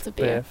need a lot of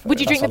beer. Beer Would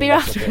you That's drink the a beer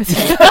lot of afterwards?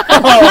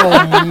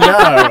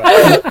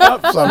 Oh no!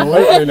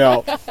 Absolutely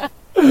not.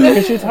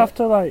 Because you'd have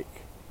to like.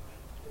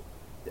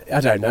 I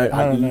don't know.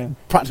 I don't know.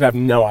 Practically have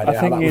no idea I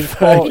how think that you'd would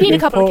pour. work. You need a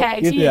you'd couple of pour-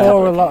 kegs, You'd you need a pour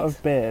couple a of lot kegs.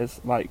 of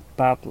beers like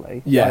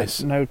badly. Yes.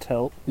 Like, no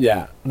tilt,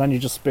 Yeah. and then you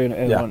just spoon it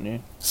in, Yeah. wouldn't you?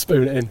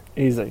 Spoon it in.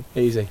 Easy.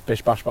 Easy.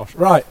 Bish bash bosh.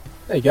 Right.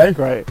 There you go.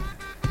 Great.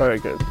 Very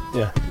good.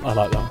 Yeah, I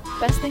like that.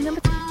 Best thing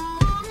number 2.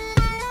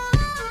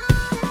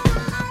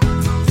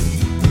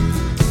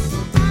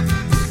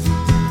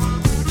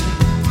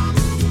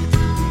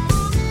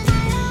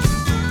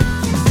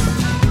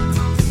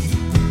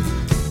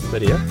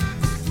 Lydia.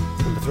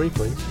 Number 3,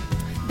 please.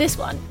 This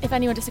one, if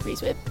anyone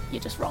disagrees with,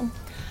 you're just wrong.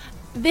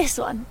 This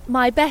one,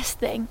 my best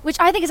thing, which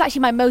I think is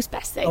actually my most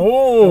best thing,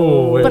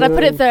 Oh. but I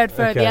put it third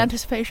for Okay. the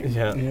anticipation,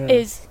 Yeah.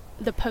 is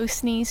the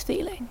post-sneeze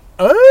feeling.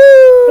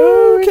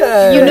 Oh,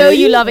 okay. You know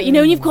you love it. You know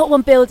when you've got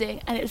one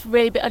building and it's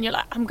really big and you're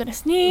like, I'm going to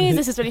sneeze,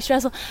 this is really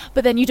stressful,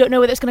 but then you don't know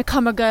whether it's going to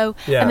come or go,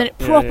 Yeah. and then it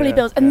Yeah, properly yeah,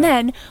 builds. And yeah.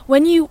 then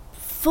when you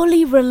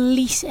fully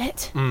release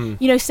it, Mm.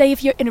 you know, say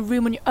if you're in a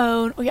room on your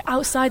own or you're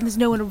outside and there's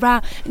no one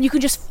around and you can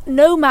just,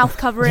 no mouth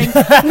covering,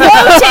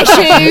 no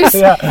tissues,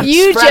 Yeah.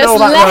 you Spread all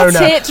just that let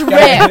Rona. it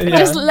rip, Yeah.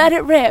 just let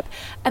it rip.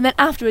 And then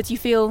afterwards you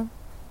feel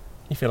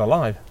You feel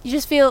alive. You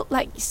just feel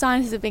like your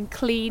sinuses have been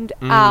cleaned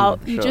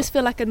out. You sure. just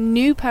feel like a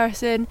new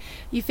person.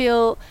 You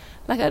feel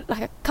like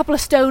a couple of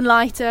stone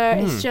lighter.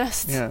 It's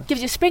just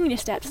gives you a spring in your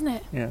step, doesn't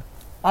it? Yeah.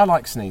 I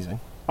like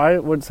sneezing. I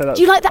would say that.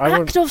 Do you like the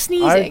act of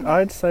sneezing?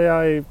 I'd say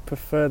I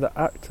prefer the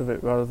act of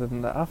it rather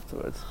than the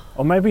afterwards,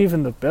 or maybe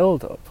even the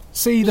build-up.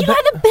 See, you like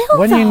the build-up?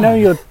 When you know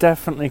you're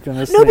definitely going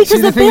to sneeze. No, because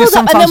See, the thing is,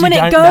 build-up, and then sometimes when you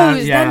it don't know,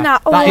 goes, yeah. then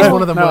that. That is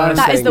one of the worst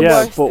That is the yeah,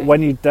 worst. but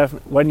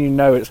thing. when you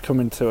know it's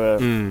coming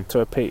to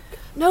a peak.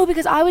 No,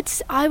 because I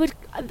would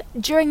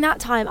during that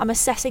time I'm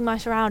assessing my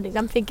surroundings.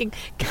 I'm thinking,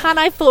 can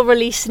I full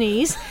release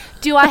sneeze?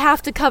 Do I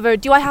have to cover?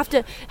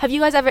 Have you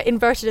guys ever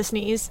inverted a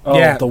sneeze? Oh,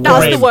 Yeah, the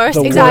That's worm. the worst,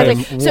 The exactly.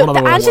 worm. So One of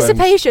the worst.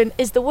 anticipation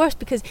is the worst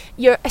because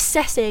you're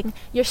assessing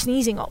your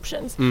sneezing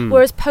options.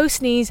 Whereas post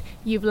sneeze,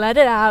 you've let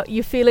it out,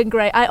 you're feeling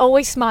great. I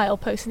always smile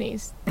post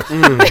sneeze.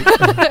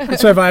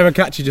 So if I ever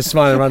catch you just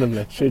smiling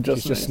randomly, She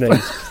just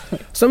sneeze.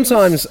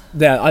 Sometimes,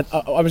 I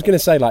was going to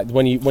say, like,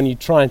 when you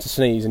trying to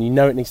sneeze and you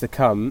know it needs to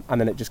come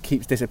and then it just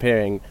keeps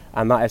disappearing,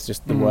 and that is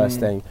just the worst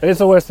thing. It's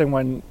the worst thing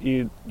when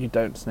you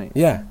don't sneeze.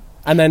 Yeah.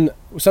 And then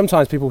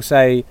sometimes people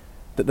say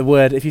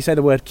that if you say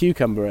the word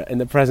cucumber in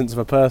the presence of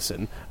a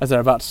person as they're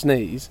about to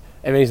sneeze,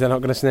 it means they're not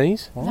going to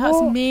sneeze. What?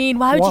 That's mean.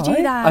 Why would you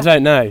do that? I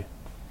don't know.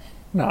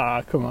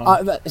 Nah, come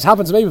on. It's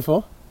happened to me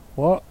before.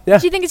 What? Yeah.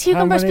 Do you think it's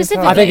cucumber many times?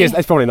 specifically? I think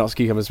it's probably not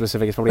cucumber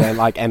specific. It's probably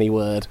like any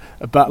word,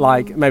 but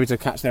like maybe to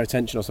catch their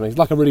attention or something. It's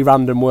like a really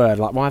random word.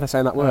 Like, why are they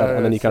saying that word?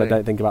 And then you kind of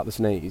don't think about the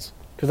sneeze.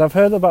 Because I've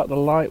heard about the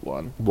light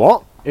one.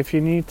 What? If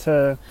you need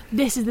to,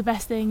 This is the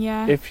best thing,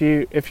 yeah. if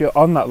you're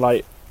on that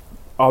light,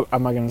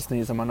 am I going to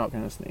sneeze? Am I not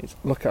going to sneeze?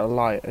 Look at a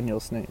light and you'll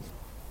sneeze.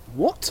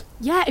 What?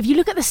 Yeah, if you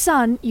look at the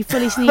sun, you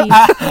fully sneeze.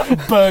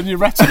 Burn your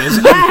retinas.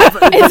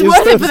 It's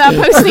worth it for that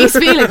post-sneeze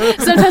feeling.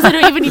 Sometimes I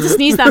don't even need to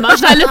sneeze that much,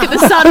 and I look at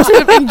the sun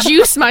to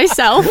induce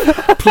myself.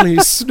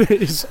 Please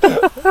sneeze.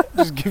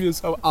 Just give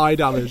yourself eye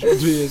damage for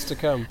years to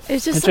come.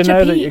 It's just Did such you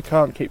know a that peak. you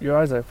can't keep your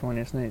eyes open when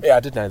you sneeze? Yeah, I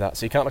did know that.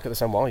 So you can't look at the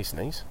sun while you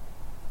sneeze.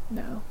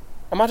 No.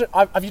 Imagine,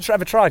 have you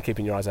ever tried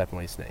keeping your eyes open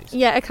while you sneeze?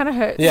 Yeah, it kind of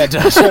hurts. Yeah, it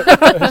does.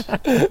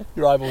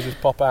 Your eyeballs just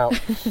pop out.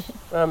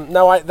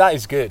 No, that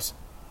is good.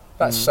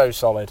 That's so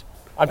solid.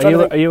 I'm trying to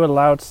think. Are you a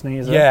loud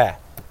sneezer? Yeah.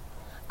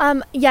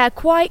 Yeah,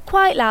 quite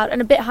loud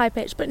and a bit high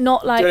pitched, but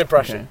not like. Do an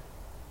impression.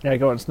 Okay. Yeah,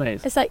 go on,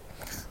 sneeze. It's like.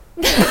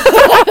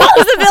 That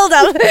was the build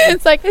up.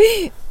 It's like.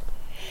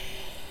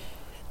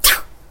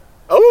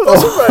 Oh,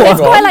 that's a very It's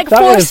good quite one. like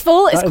That is-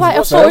 forceful. It's that quite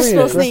a is very forceful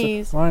aggressive.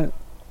 sneeze. Right.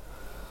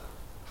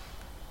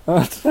 No,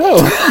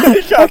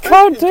 I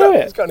can't do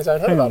it. He's got his own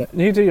head about it.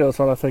 You do yours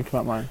while I think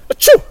about mine.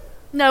 Achoo!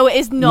 No, it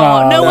is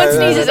not. No, No one no,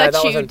 sneezes no, at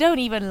that you. wasn't- Don't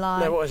even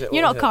lie. No, what was it?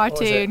 You're What not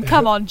was it? cartoon.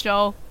 Come on,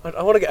 Joel.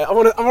 I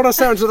want to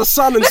stare into the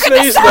sun and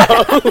sneeze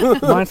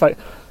now. Mine's like,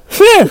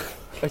 phew,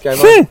 Okay,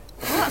 phew.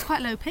 Oh, that's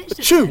quite low pitched.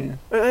 Achoo!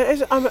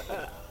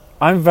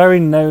 I'm very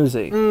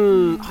nosy.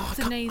 It's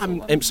a nasal I'm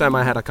one. so in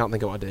my head. I can't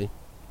think of what I do.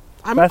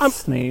 Best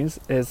sneeze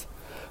is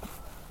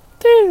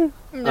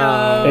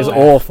No. is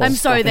awful. I'm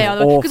sorry, they It's are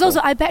the because awful.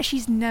 also I bet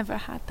she's never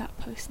had that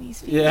post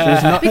sneeze feeling. Yeah.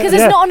 She's not- Because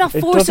there's not enough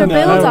it force or doesn't-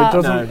 build no, up. It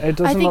doesn't, No. it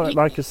doesn't think look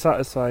like a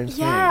satisfying sneeze.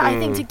 Yeah, I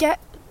think to get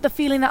the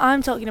feeling that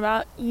I'm talking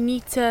about, you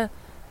need to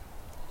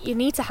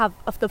have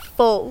of the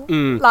full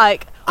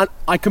like And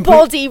I completely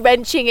body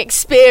wrenching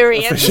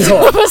experience For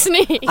sure. of a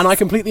sneeze. And I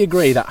completely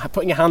agree that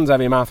putting your hands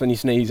over your mouth when you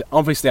sneeze,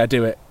 obviously I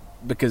do it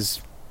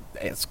because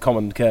it's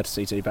common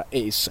courtesy to, but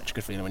it is such a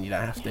good feeling when you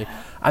don't have to.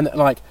 And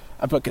like,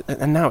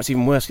 and now it's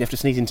even worse. You have to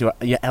sneeze into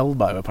your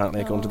elbow,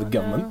 apparently, according to the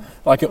government.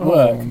 Like at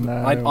work,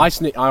 no.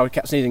 I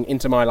kept sneezing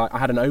into my I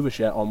had an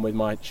overshirt on with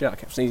my shirt. I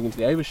kept sneezing into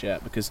the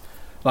overshirt because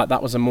like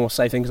that was a more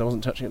safe thing because I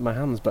wasn't touching it with my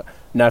hands. But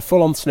no,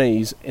 full on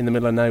sneeze in the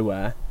middle of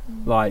nowhere,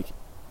 like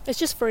It's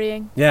just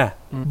freeing. yeah,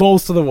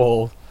 balls to the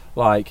wall,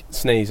 like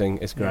sneezing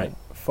is great.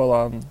 Yeah, full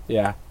on.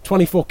 Yeah,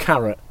 24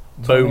 carat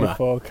boomer.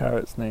 24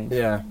 carat sneeze.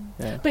 Yeah.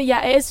 Yeah. But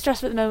yeah, it is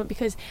stressful at the moment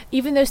because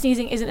even though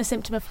sneezing isn't a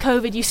symptom of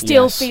COVID, you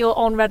still Yes. feel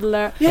on red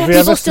alert. Have you People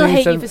ever still hate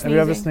sneezed you in- for Have you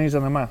ever sneezing. sneezed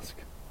on a mask?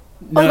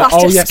 Oh, that's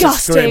yes, it's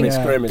disgusting. grim, it's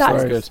Yeah. grim, it's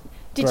That's- not good.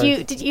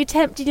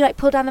 Did you like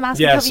pull down the mask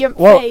Yes. and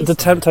cover your Well, face? the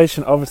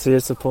temptation obviously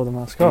is to pull the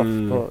mask off,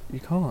 Mm. but you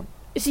can't.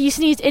 So you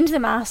sneezed into the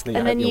mask Yeah,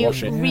 and then you you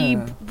wash it.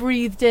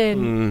 breathed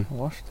in I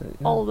washed it.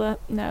 Yeah. all the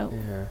no.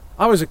 Yeah.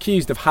 I was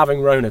accused of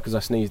having Rona because I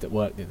sneezed at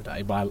work the other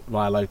day by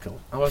a local.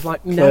 I was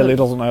like, Clearly no.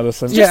 doesn't know the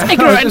symptoms. Yeah.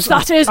 Ignorance,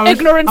 that is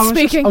ignorance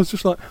speaking. I was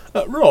just like,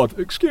 Rod,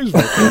 excuse me.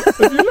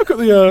 If you look at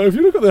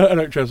the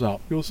NHS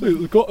app, you'll see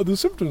that the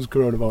symptoms of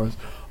coronavirus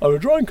are a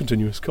dry and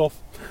continuous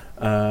cough.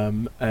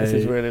 This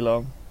is really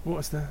long.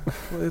 What are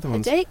the other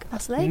ones? Headache,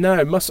 muscle ache.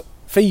 No,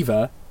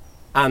 fever,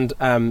 and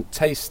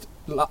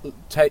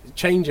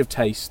change of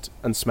taste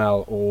and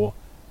smell, or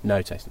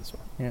no taste and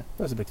smell. Yeah.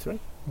 Those are the big three.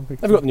 Big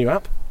Have you got the new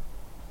app?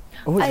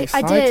 Oh, it's I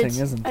exciting,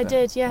 did. isn't it? I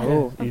did, yeah.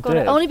 Oh, I've you got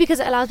did? it. Only because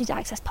it allows me to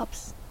access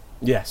pubs.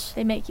 Yes.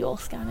 They make you all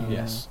scan it.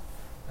 Yes.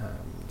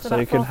 So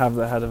you can have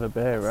the head of a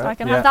beer, right? So I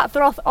can have that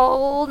froth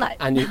all night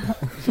And you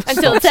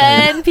until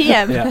 10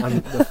 p.m. yeah,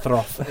 and the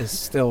froth is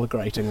still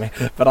grating me,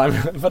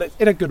 but it's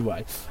in a good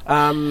way.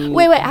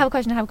 Wait, I have a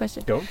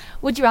question. Go on.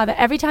 Would you rather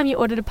every time you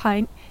ordered a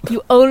pint,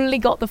 you only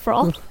got the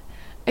froth?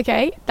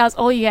 Okay, that's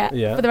all you get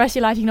Yeah. for the rest of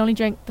your life. You can only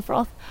drink the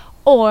froth,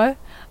 or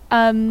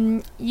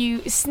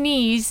you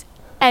sneeze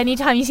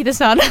anytime you see the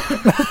sun.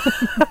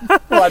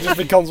 Well, I'd just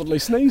be constantly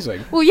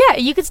sneezing. Well, yeah,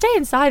 you could stay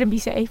inside and be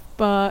safe,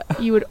 but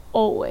you would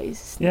always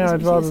sneeze. Yeah, when I'd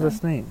you see rather the the sun.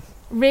 sneeze.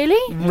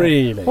 Really?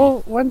 Really?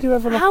 Well, when do you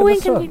ever look How at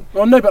the sun? inconvenient.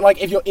 Well, no, but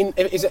like if you're in,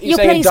 you're You're saying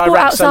playing in sport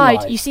direct outside,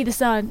 sunlight. you see the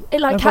sun. It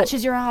like No, but-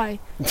 catches your eye.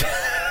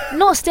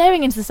 Not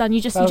staring into the sun,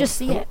 you just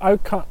see it.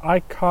 I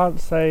can't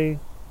say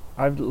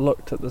I've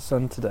looked at the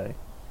sun today.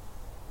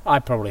 I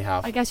probably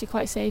have. I guess you're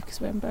quite safe because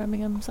we're in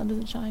Birmingham. Sun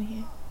doesn't shine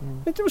here.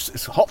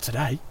 It's hot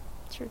today.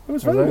 True. It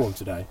was Was very it? warm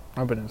today.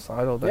 I've been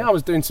inside all day. Yeah, I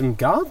was doing some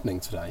gardening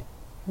today.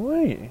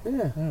 Were you?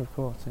 Yeah. Oh, of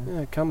course. Yeah,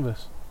 Yeah,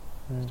 canvas.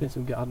 yeah. Doing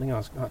some gardening. I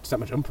had to set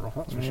my jumper off,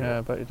 that's for Yeah,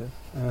 I bet you did.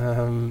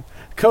 sure.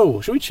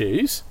 Cool. Shall we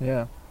choose?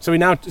 Yeah. So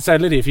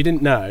Lydia, if you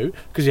didn't know,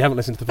 because you haven't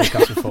listened to the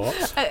podcast before,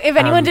 If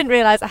anyone didn't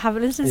realise, I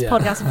haven't listened to this yeah.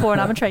 podcast before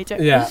and I'm a traitor.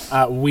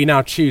 we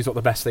now choose what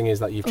the best thing is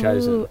that you've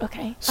chosen. Ooh,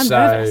 okay. I'm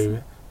nervous.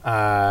 So,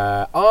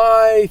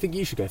 I think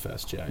you should go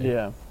first, Joe.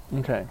 Yeah.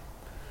 Okay.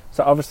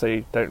 So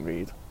obviously, don't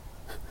read.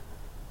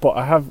 But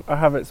I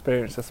have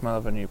experienced the smell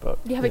of a new book.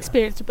 You have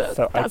experienced a book.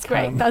 So I That's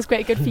great. can- That's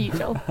great. Good for you,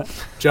 Joel.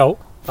 Joel,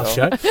 that's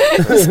Joe.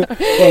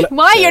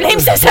 Why are your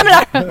names so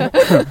similar?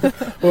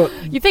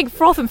 You think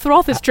froth and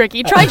throth is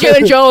tricky? Try Joe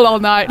and Joel all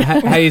night.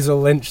 Hazel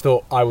Lynch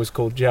thought I was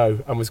called Joe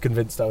and was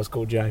convinced I was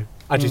called Joe.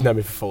 She's Mm. known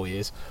me for 4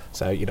 years,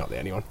 so you're not the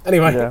only one.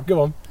 Anyway, Yeah.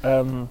 go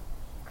on.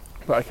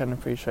 But I can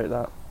appreciate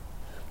that.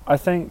 I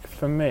think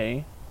for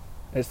me,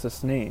 it's the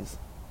sneeze.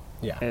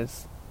 Yeah.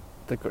 It's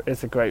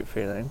a great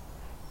feeling.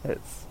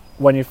 It's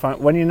when you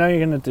know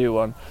you're going to do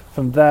one.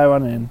 From there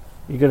on in,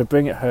 you're going to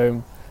bring it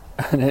home,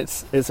 and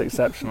it's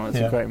exceptional. It's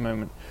Yeah. a great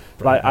moment.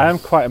 Like I am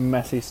quite a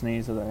messy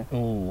sneezer though.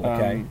 Oh,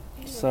 okay.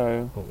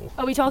 So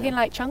Are we talking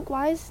like chunk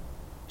wise?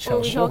 Or Sure, are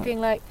we sure. talking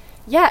like,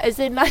 yeah, as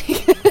in like,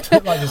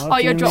 Like just- How are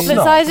do your you droplet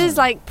mean? sizes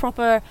like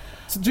proper?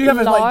 So do you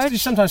ever large? do you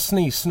sometimes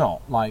sneeze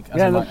snot like? As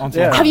Yeah, in, no, like onto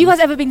yeah. your Have you hands?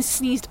 guys ever been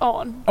sneezed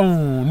on?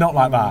 Oh, not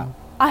like that.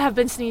 I have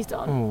been sneezed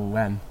on. Oh,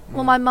 when?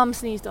 Well, my mum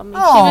sneezed on me.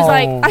 She was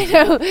like, Oh. I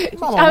know.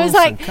 Mama I was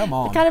Wilson, like, come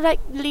on. kind of like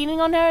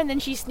leaning on her, and then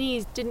she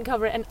sneezed, didn't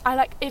cover it, and I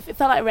like, it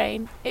felt like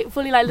rain. It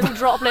fully like little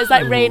droplets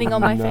like raining on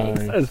my No.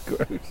 face. that's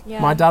gross.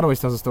 Yeah. My dad always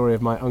tells a story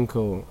of my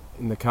uncle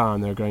in the car,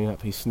 and they were growing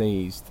up. He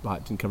sneezed,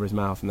 like didn't cover his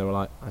mouth, and they were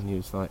like, and he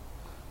was like,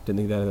 didn't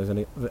think there was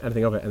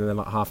anything of it. And then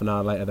like half an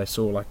hour later, they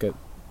saw like a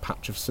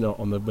patch of snot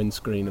on the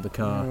windscreen of the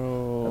car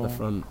at the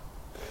front.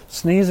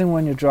 Sneezing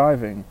when you're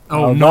driving.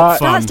 Oh, Now not that-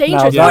 fun. That's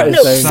dangerous. Now that no,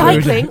 is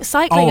dangerous.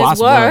 cycling Oh, is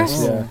that's worse.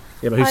 worse. Yeah.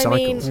 Yeah, but who I cycles?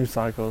 mean- New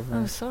cycles. Oh,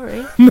 Yeah.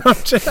 sorry.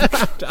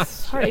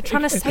 Sorry,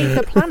 trying to save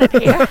the planet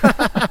here.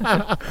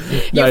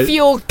 You No.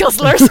 fuel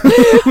guzzlers.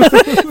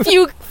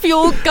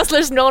 fuel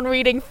guzzlers,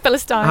 non-reading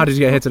Philistines. How did you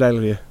get here today,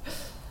 Lydia?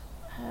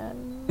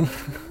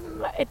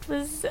 It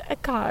was a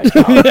car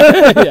job.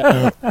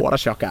 Yeah. What a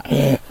shocker.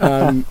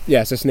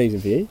 Yeah, so sneezing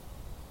for you.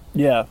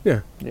 Yeah.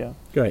 Yeah. Yeah.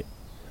 Great.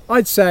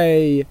 I'd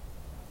say,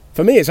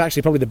 for me, it's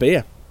actually probably the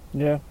beer.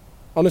 Yeah.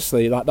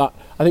 Honestly, like that.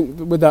 I think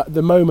with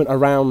the moment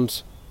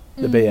around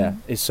the beer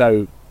is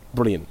so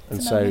brilliant, and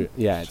It's a so moment.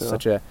 yeah, it's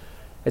Sure.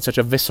 such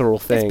a visceral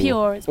thing. It's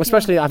pure. It's pure.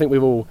 Especially, I think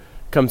we've all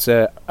come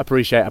to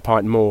appreciate a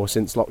pint more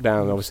since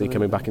lockdown. Obviously,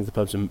 coming Absolutely. back into the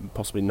pubs and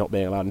possibly not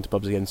being allowed into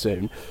pubs again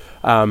soon.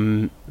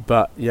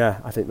 But yeah,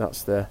 I think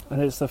that's the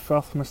And it's the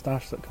froth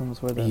moustache that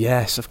comes with it.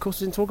 yes. Of course,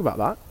 we didn't talk about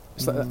that.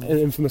 It's like an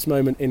infamous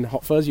moment in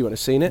Hot Fuzz. You wouldn't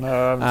have seen it. No,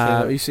 I haven't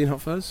Have seen you it. seen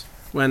Hot Fuzz?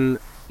 When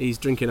he's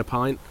drinking a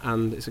pint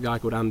and it's a guy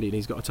called Andy and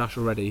he's got a tash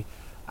already,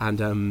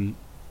 and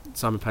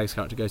Simon Pegg's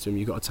character goes to him,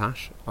 "You got a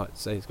tash?" Like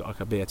say he's got like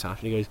a beer tash,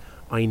 and he goes,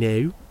 "I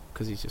know,"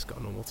 because he's just got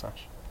a normal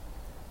tash.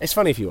 It's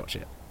funny if you watch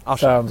it. I'll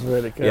show Sounds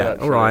really good. Yeah,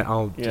 actually. all right.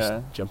 I'll Yeah. just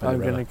jump in. I'm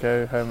the going river. to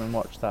go home and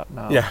watch that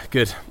now. Yeah,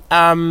 good.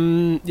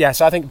 Yeah,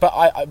 so I think, but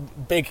I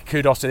big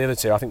kudos to the other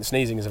two. I think the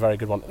sneezing is a very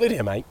good one.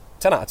 Lydia, mate,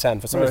 10 out of 10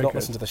 for someone who's Very not good.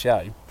 listened to the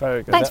show.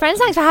 Very good. Thanks, friends.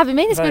 Thanks for having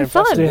me. It's Very been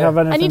impressed. fun. Do you have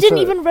anything And you didn't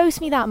to, even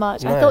roast me that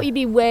much. No. I thought you'd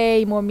be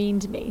way more mean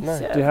to me. No.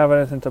 So. Do you have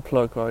anything to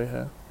plug while you're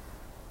here?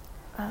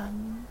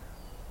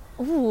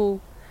 Ooh,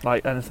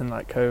 Like anything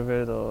like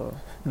COVID or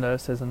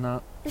nurses and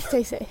that?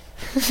 stay safe.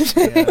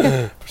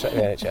 Yeah. Protect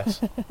the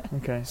NHS.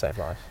 Okay, Save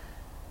lives.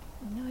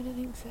 No, I don't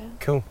think so.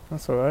 Cool.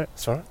 that's all right.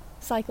 That's all right.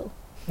 Cycle.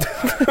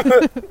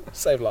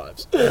 Save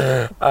lives.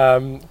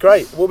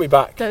 Great. We'll be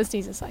back. Don't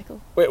sneeze and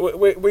cycle.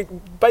 We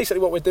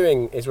basically what we're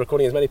doing is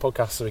recording as many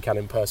podcasts as we can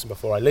in person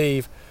before I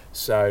leave.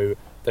 So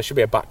there should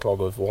be a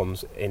backlog of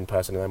ones in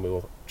person, and then we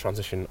will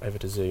transition over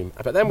to Zoom.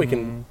 But then we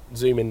can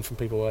zoom in from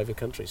people all over the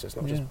country, so it's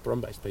not Yeah. just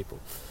Brum-based people.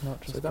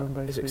 Not just So that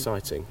Brum-based is people.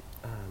 exciting.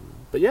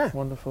 But yeah,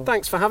 Wonderful.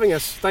 thanks for having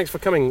us. Thanks for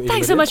coming.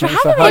 Thanks so Lydia. much for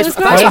Thanks having for me. It was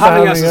Thanks great. for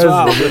having us having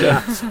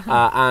as us.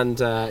 well.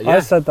 And I yeah,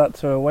 said that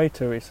to a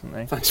waiter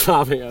recently. thanks for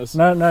having us.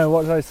 No,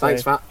 what did I say?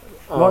 Thanks for.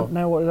 What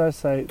did I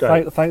say?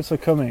 Great. Thanks for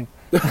coming.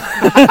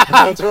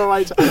 That's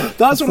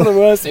one of the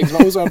worst things,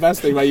 but also the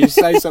best thing where you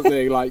say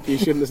something like you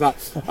shouldn't have.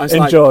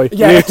 Enjoy. Like,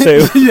 yeah, You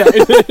too.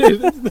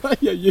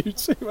 yeah, you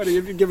too. When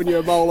he's giving you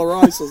a bowl of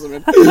rice or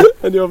something,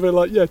 and you'll be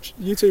like, yeah,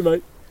 you too,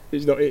 mate.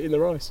 He's not eating the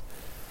rice.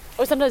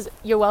 Or sometimes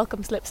you're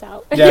welcome slips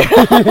out. Yeah.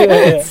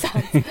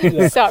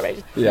 Sorry,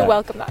 Yeah. you're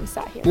welcome that I'm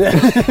sat here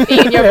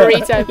eating your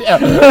burrito.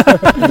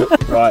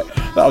 Right,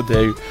 that'll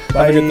do.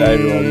 Have a good day,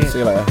 everyone. See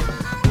you later.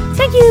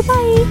 Thank you,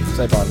 bye.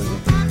 Say bye, Lizzie.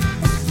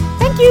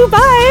 Thank you,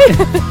 bye.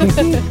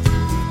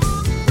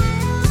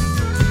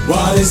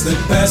 What is the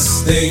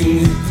best thing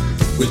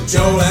with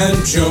Joel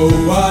and Joe?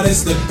 What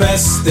is the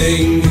best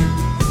thing?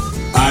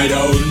 I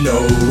don't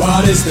know.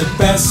 What is the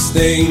best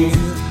thing?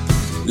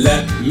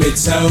 Let me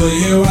tell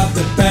you what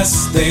the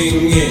best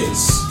thing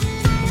is.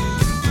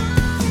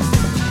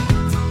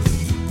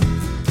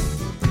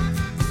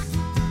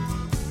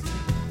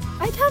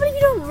 I can't believe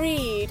you don't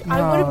read.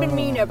 I would have been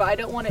meaner, but I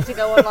don't want it to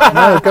go online.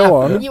 No, go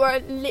on. You are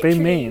literally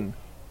Be mean.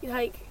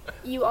 Like,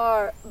 you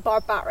are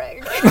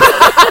barbaric.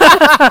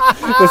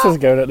 This is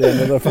going at the end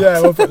of the podcast.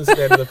 Yeah, we'll put this at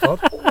the end of the pod.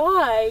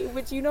 Why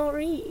would you not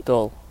read?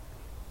 Dull.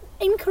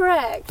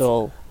 Incorrect.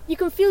 Dull. You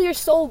can feel your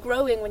soul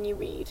growing when you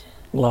read.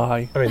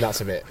 Lie. I mean, that's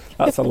a bit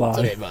That's a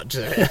lie. much.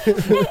 It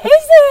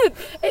isn't.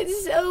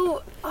 It's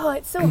so. Oh,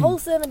 it's so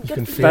wholesome and You good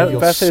can for feel you. your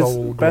Beth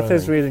soul is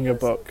growing. reading a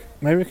book.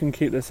 Maybe we can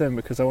keep this in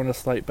because I want to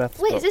slate Beth's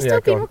Wait, book. is this still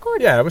go being on.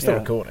 recorded? Yeah, we're still Yeah.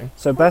 recording.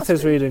 So Beth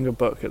is reading a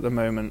book at the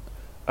moment,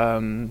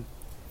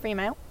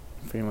 Female.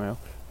 female,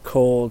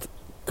 called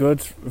Good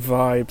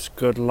Vibes,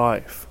 Good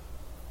Life.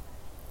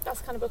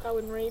 That's the kind of book I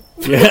wouldn't read.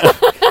 Yeah.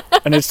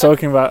 And it's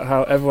talking about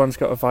how everyone's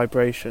got a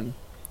vibration.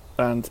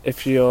 And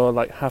if you're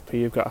like happy,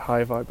 you've got a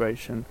high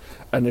vibration.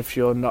 And if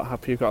you're not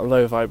happy, you've got a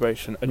low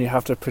vibration. And you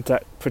have to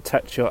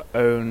protect your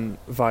own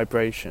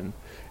vibration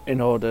in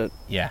order...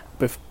 Yeah.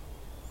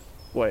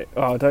 Wait,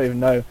 I don't even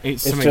know.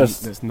 It's It's something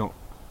just that's not...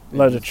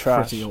 Load of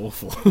trash. Pretty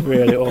awful.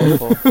 Really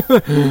awful.